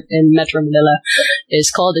transport in Metro Manila.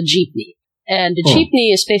 Is called a jeepney. And the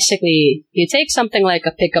jeepney is basically, you take something like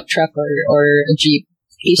a pickup truck or a jeep,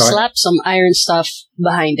 you slap some iron stuff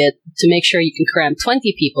behind it to make sure you can cram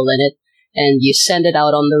 20 people in it, and you send it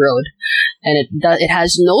out on the road. And it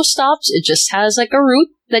has no stops, it just has like a route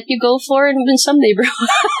that you go for in some neighborhood.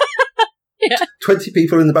 20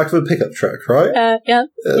 people in the back of a pickup truck, right? Yeah.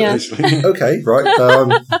 Okay, right.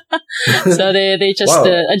 So they just,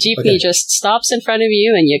 a jeepney just stops in front of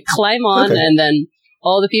you and you climb on, and then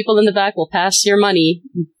all the people in the back will pass your money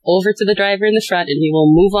over to the driver in the front, and he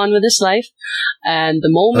will move on with his life. And the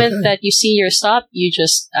moment that you see your stop, you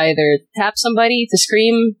just either tap somebody to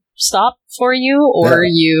scream stop for you, or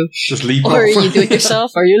you just leap or off. you do it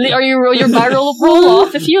yourself, or you roll your barrel roll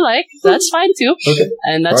off if you like. That's fine too.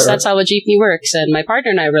 And that's how a jeepney works. And my partner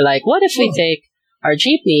and I were like, what if we take our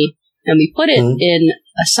jeepney and we put it in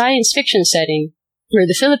a science fiction setting where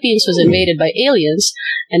the Philippines was invaded by aliens,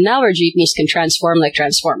 and now our jeepneys can transform like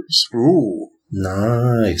Transformers. Ooh,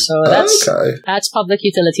 nice. So that's Public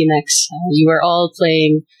Utility Mix. You are all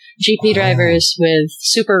playing jeepney drivers with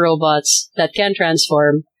super robots that can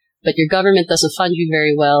transform, but your government doesn't fund you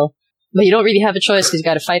very well. But you don't really have a choice because you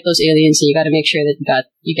got to fight those aliens, and you got to make sure that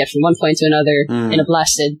you get from one point to another in a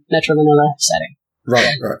blasted Metro Manila setting.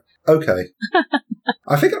 Right. Okay.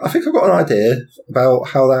 I think I've got an idea about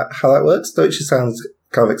how that works, which sounds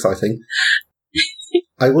kind of exciting.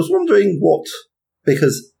 I was wondering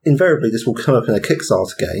because invariably this will come up in a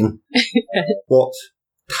Kickstarter game, what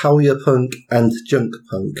Thalia Punk and Junk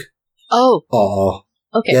Punk are.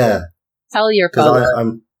 Okay. Yeah. Thalia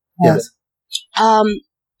Punk. Yes.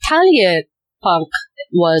 Thalia Punk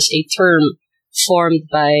was a term formed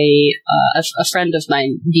by a friend of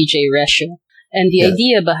mine, DJ Resho. And the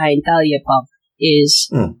idea behind Thalia Punk is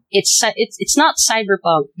it's not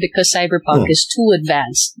cyberpunk, because cyberpunk is too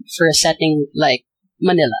advanced for a setting like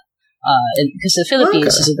Manila. Because the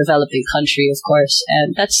Philippines is a developing country, of course,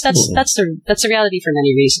 and that's the reality for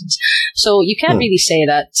many reasons. So you can't really say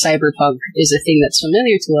that cyberpunk is a thing that's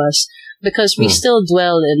familiar to us, because we still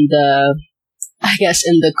dwell in the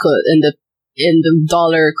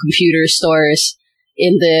dollar computer stores,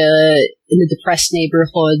 in the depressed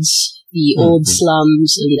neighborhoods, the old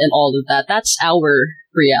slums, and all of that. That's our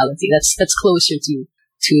reality. That's closer to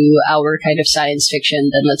our kind of science fiction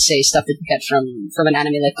than, let's say, stuff that you get from an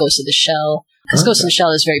anime like Ghost of the Shell. Because Ghost of the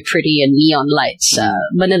Shell is very pretty and neon lights.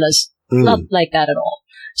 Manila's not like that at all.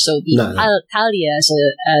 So the Thalia as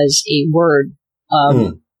a word,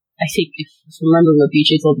 I think if I remember what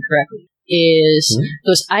BJ told me correctly, is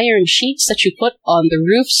those iron sheets that you put on the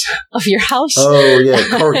roofs of your house. Oh yeah,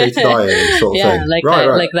 corrugated iron sort of thing. Like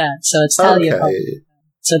that. So it's Thalia Punk.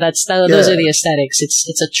 So those are the aesthetics.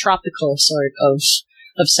 It's a tropical sort of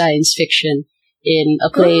science fiction in a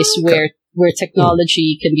place where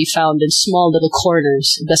technology can be found in small little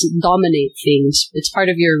corners. It doesn't dominate things. It's part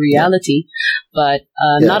of your reality, but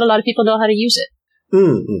not a lot of people know how to use it.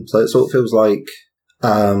 So it sort of feels like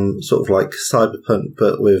cyberpunk,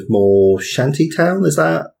 but with more shantytown. Is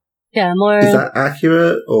that is that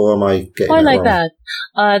accurate, or am I getting more like wrong?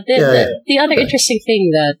 that? The other interesting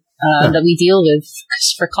thing that we deal with,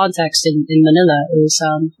 for context, in Manila is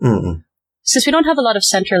since we don't have a lot of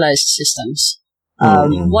centralized systems.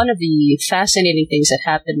 One of the fascinating things that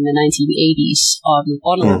happened in the 1980s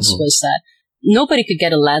onwards was that nobody could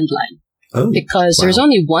get a landline because there's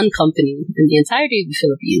only one company in the entirety of the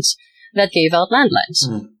Philippines that gave out landlines,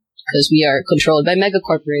 because we are controlled by mega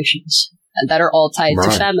corporations that are all tied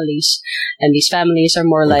to families, and these families are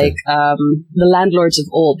more like the landlords of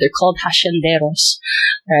old. They're called hacienderos,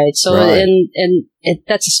 right? So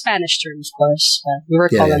that's a Spanish term, of course. We were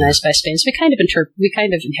colonized by Spain, so we kind of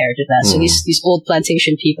inherited that. So these old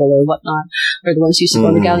plantation people or whatnot are the ones who used to go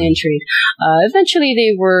on the galleon trade. Eventually,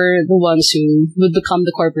 they were the ones who would become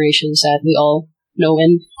the corporations that we all know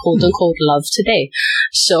and quote unquote love today.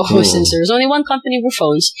 So since there was only one company with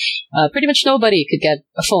phones, pretty much nobody could get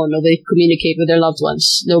a phone. Nobody could communicate with their loved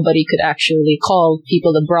ones. Nobody could actually call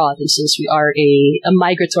people abroad. And since we are a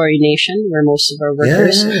migratory nation where most of our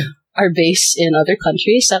workers are based in other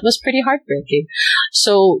countries, that was pretty heartbreaking.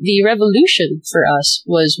 So the revolution for us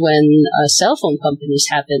was when cell phone companies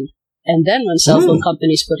happened, and then when cell phone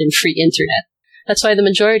companies put in free internet. That's why the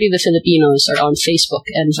majority of the Filipinos are on Facebook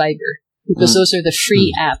and Viber, because those are the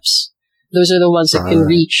free apps. Those are the ones that can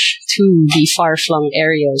reach to the far-flung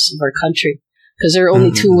areas of our country. because there are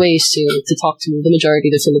only two ways to talk to the majority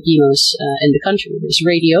of the Filipinos in the country. There's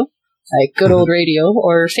radio, like good old radio,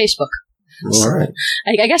 or Facebook. All right.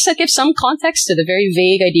 I guess that gives some context to the very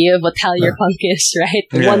vague idea of what Talyer Punk is, right?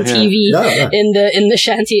 The one TV in the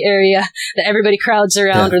shanty area that everybody crowds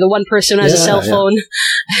around, or the one person who has a cell phone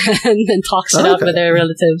and then talks it out with their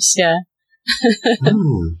relatives. Yeah.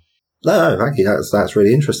 No, thank you. That's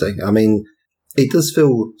really interesting. I mean, it does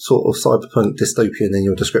feel sort of cyberpunk dystopian in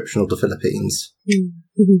your description of the Philippines.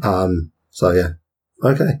 So yeah.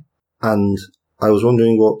 Okay. And I was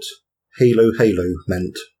wondering what Halo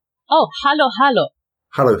meant. Oh, halo.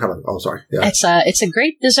 Halo. Oh, sorry. Yeah. It's a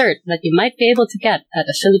great dessert that you might be able to get at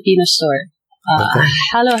a Filipino store.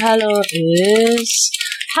 Halo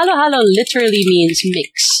literally means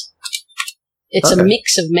mix. It's a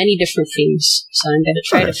mix of many different things. So I'm going to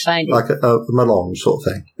try to find it. Like a melange sort of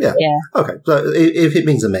thing. Yeah. Okay. So if it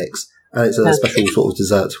means a mix, and it's a special sort of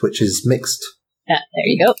dessert which is mixed. Yeah, there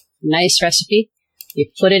you go. Nice recipe. You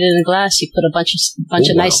put it in a glass. You put a bunch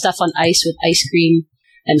of nice stuff on ice with ice cream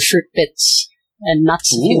and fruit bits and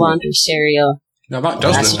nuts if you want, or cereal. Now that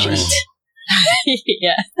does look nice.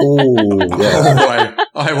 Yeah. Oh, yeah. Oh boy,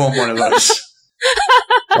 I want one of those.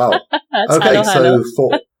 Wow. Okay, so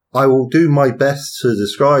I will do my best to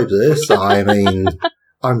describe this. I mean,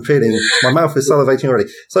 I'm feeling, my mouth is salivating already.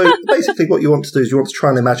 So basically what you want to do is you want to try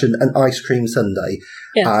and imagine an ice cream sundae.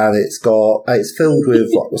 Yeah. And it's filled with,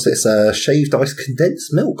 what's this, shaved ice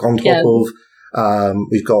condensed milk on top of,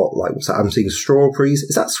 we've got, like, what's that, I'm seeing strawberries.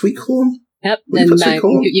 Is that sweet corn? Yep, and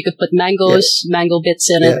you could put mangoes, mango bits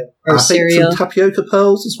in it, or cereal. Some tapioca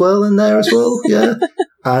pearls as well in there as well, yeah.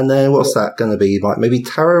 And then what's that going to be, like maybe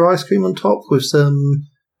taro ice cream on top with some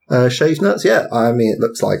shaved nuts? Yeah, I mean, it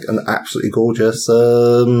looks like an absolutely gorgeous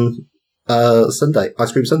sundae,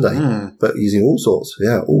 ice cream sundae, but using all sorts,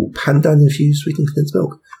 pandan infused sweetened condensed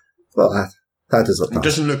milk. Well, that does look nice. It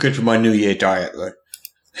doesn't look good for my New Year diet, though.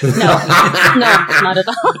 No, not at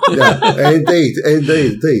all. Yeah, indeed,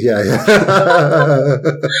 yeah.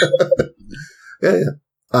 Yeah.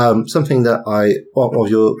 Something that one of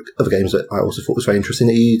your other games that I also thought was very interesting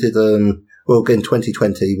that you did, again,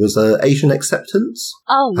 2020 was Asian Acceptance.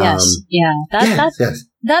 Oh, yes.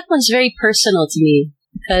 That one's very personal to me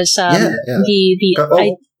because the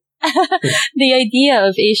idea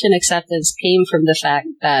of Asian Acceptance came from the fact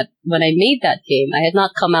that when I made that game, I had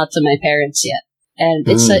not come out to my parents yet. And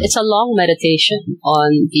it's a long meditation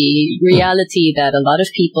on the reality that a lot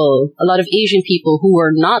of Asian people who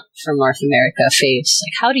are not from North America face.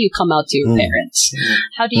 Like, how do you come out to your parents?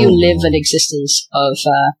 How do you live an existence of,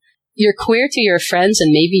 you're queer to your friends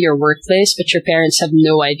and maybe your workplace, but your parents have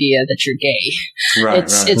no idea that you're gay. Right.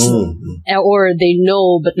 Or they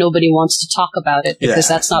know, but nobody wants to talk about it because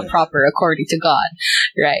that's not proper according to God.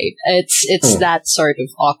 Right. It's that sort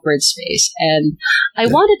of awkward space. And I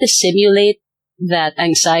wanted to simulate that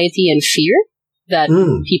anxiety and fear that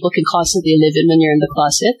people can constantly live in when you're in the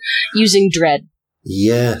closet using dread.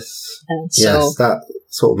 Yes. Yes, that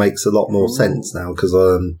sort of makes a lot more sense now because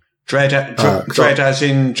dread as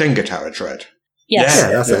in Jenga Tower dread. Yes. Yeah,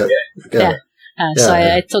 that's it. Yeah. So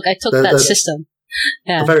I took that system.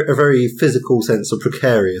 Yeah. A very physical sense of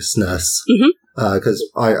precariousness because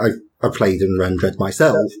I played and ran dread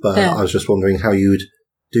myself, but I was just wondering how you would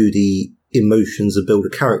do the emotions and build a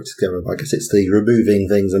character together. I guess it's the removing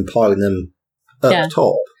things and piling them up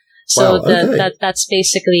top. So that's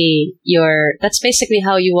basically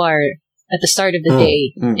how you are at the start of the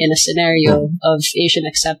day in a scenario of Asian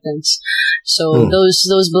Acceptance. So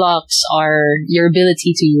those blocks are your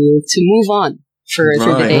ability to move on through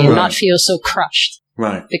the day and not feel so crushed.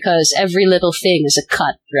 Right. Because every little thing is a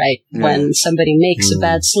cut, right? Yeah. When somebody makes a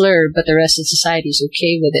bad slur, but the rest of society is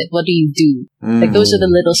okay with it, what do you do? Like, those are the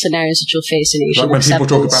little scenarios that you'll face in Asian Acceptance. Like when people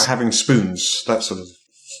talk about having spoons, that sort of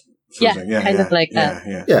thing. Yeah, kind of like that.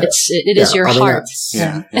 Yeah. It is your heart.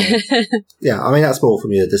 Yeah, I mean, that's more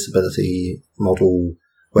from your disability model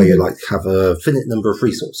where you like have a finite number of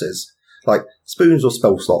resources. Like spoons or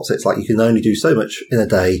spell slots, it's like you can only do so much in a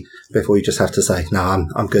day before you just have to say, "No,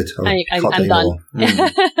 I'm good. I'm done."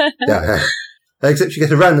 Yeah. Except you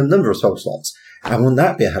get a random number of spell slots, and wouldn't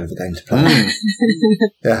that be a hell of a game to play?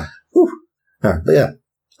 Yeah.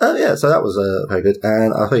 So that was very good,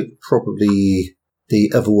 and I think probably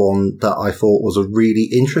the other one that I thought was a really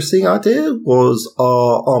interesting idea was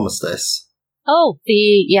our Armistice. Oh,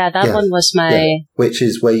 that one was which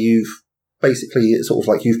is where you've basically, it's sort of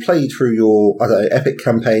like you've played through your, I don't know, epic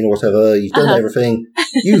campaign or whatever, you've done everything,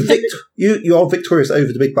 you are victorious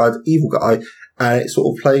over the big bad evil guy, and it's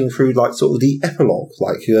sort of playing through like sort of the epilogue,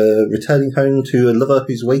 like you're returning home to a lover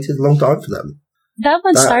who's waited a long time for them. That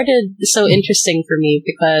one started so interesting for me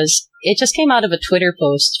because it just came out of a Twitter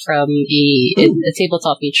post from a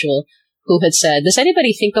tabletop mutual who had said, does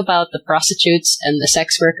anybody think about the prostitutes and the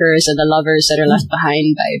sex workers and the lovers that are left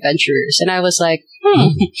behind by adventurers? And I was like,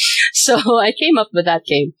 So I came up with that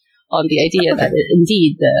game on the idea that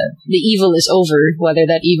indeed the evil is over, whether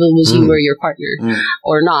that evil was you or your partner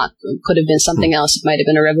or not. It could have been something else. It might have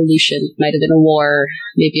been a revolution. It might have been a war.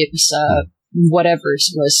 Maybe it was whatever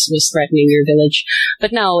was threatening your village.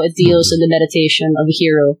 But now it deals in the meditation of a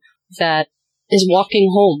hero that is walking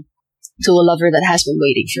home to a lover that has been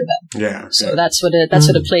waiting for them. Yeah. So that's what it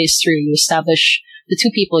plays through. You establish the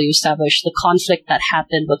two people, you establish the conflict that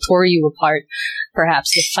happened, what tore you apart,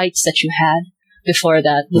 perhaps the fights that you had before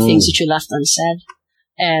that, the things that you left unsaid.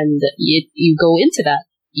 And you go into that.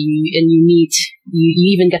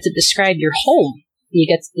 You even get to describe your home. You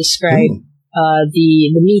get to describe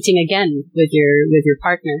the meeting again with your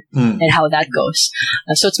partner and how that goes.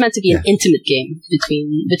 So it's meant to be an intimate game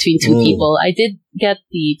between two people. I did get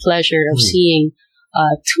the pleasure of seeing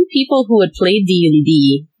two people who had played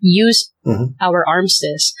D&D use our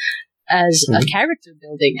armistice as a character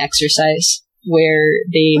building exercise where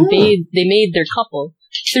they made their couple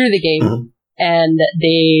through the game and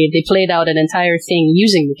they played out an entire thing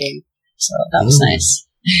using the game. So that was nice.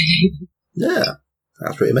 Yeah,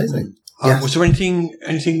 that's pretty amazing. Was there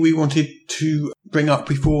anything we wanted to bring up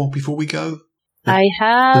before we go? I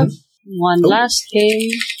have one last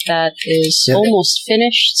game that is almost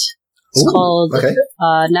finished. It's called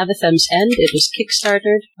Navathem's End. It was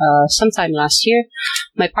kickstarted sometime last year.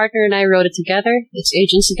 My partner and I wrote it together. It's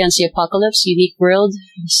Agents Against the Apocalypse, unique world,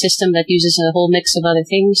 system that uses a whole mix of other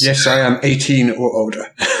things. Yes, I am 18 or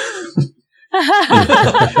older.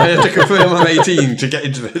 I have to confirm I'm 18 to get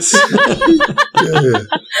into this. So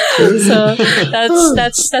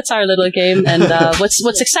that's our little game, and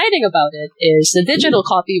what's exciting about it is the digital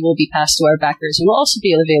copy will be passed to our backers and will also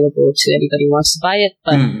be available to anybody who wants to buy it.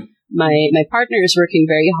 But my partner is working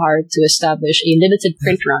very hard to establish a limited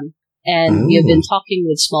print run, and we have been talking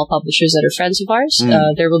with small publishers that are friends of ours.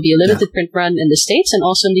 There will be a limited print run in the States and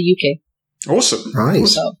also in the UK. Awesome,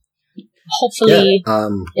 nice. So hopefully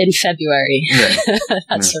in February.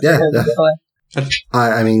 That's what we're going for.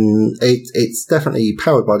 I mean, it's definitely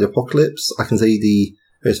powered by the apocalypse. I can see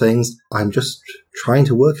those things. I'm just trying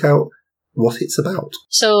to work out what it's about.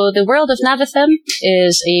 So the world of Navathem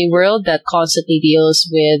is a world that constantly deals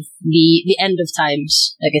with the end of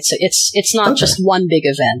times. Like it's not just one big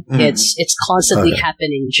event. It's constantly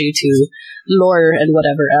happening due to lore and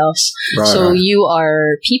whatever else. So you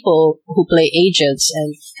are people who play agents,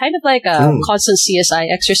 and kind of like a constant CSI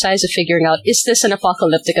exercise of figuring out, is this an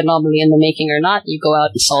apocalyptic anomaly in the making or not? You go out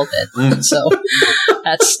and solve it. So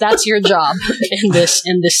that's your job in this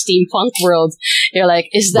steampunk world. You're like,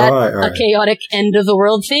 is that a chaotic end of the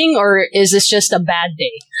world thing, or is this just a bad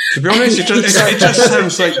day? To be honest, it just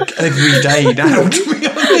sounds like every day now, to be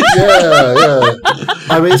honest. Yeah.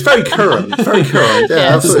 I mean, it's very current. Very current.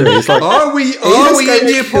 Yeah, absolutely. It's like, are we in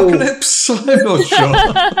the apocalypse? I'm not sure.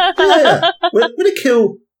 We're going to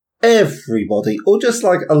kill everybody, or just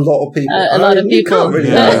like a lot of people. A lot of people. Really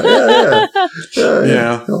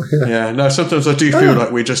Yeah. No, sometimes I do feel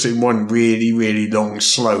like we're just in one really, really long,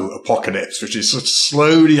 slow apocalypse, which is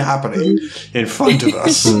slowly happening in front of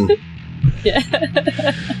us.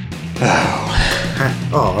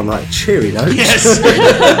 On that cheery note. Yes.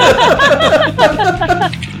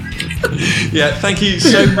 Yeah, thank you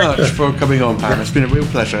so much for coming on, Pam. It's been a real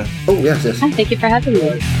pleasure. Oh, yes. Thank you for having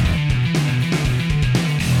me.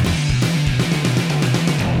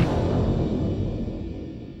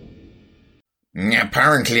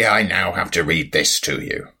 Apparently, I now have to read this to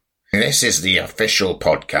you. This is the official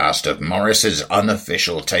podcast of Morris's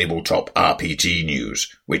unofficial tabletop RPG news,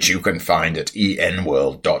 which you can find at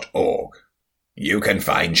enworld.org. You can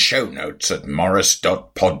find show notes at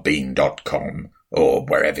morris.podbean.com or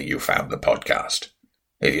wherever you found the podcast.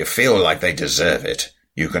 If you feel like they deserve it,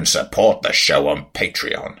 you can support the show on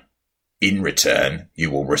Patreon. In return,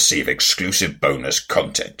 you will receive exclusive bonus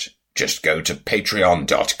content. Just go to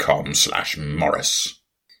patreon.com/Morris.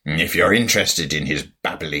 If you're interested in his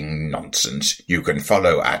babbling nonsense, you can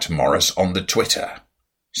follow @Morris on the Twitter.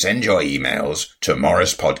 Send your emails to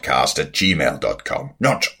morrispodcast@gmail.com.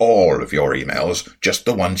 Not all of your emails, just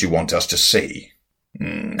the ones you want us to see.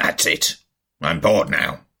 That's it. I'm bored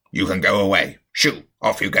now. You can go away. Shoo,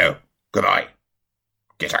 off you go. Goodbye.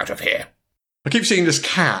 Get out of here. I keep seeing this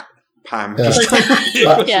cat Pam. Yeah. Just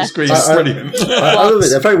Yeah. It's brilliant. I love it.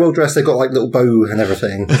 They're very well dressed. They've got like little bow and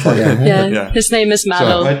everything. It's like, Yeah. His name is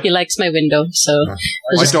Mallow. So, he likes my window, so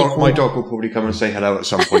my dog will probably come and say hello at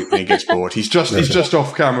some point when he gets bored. He's just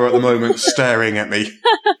off camera at the moment, staring at me.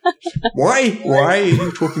 Why are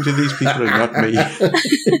you talking to these people and not me?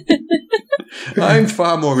 I'm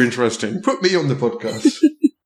far more interesting. Put me on the podcast.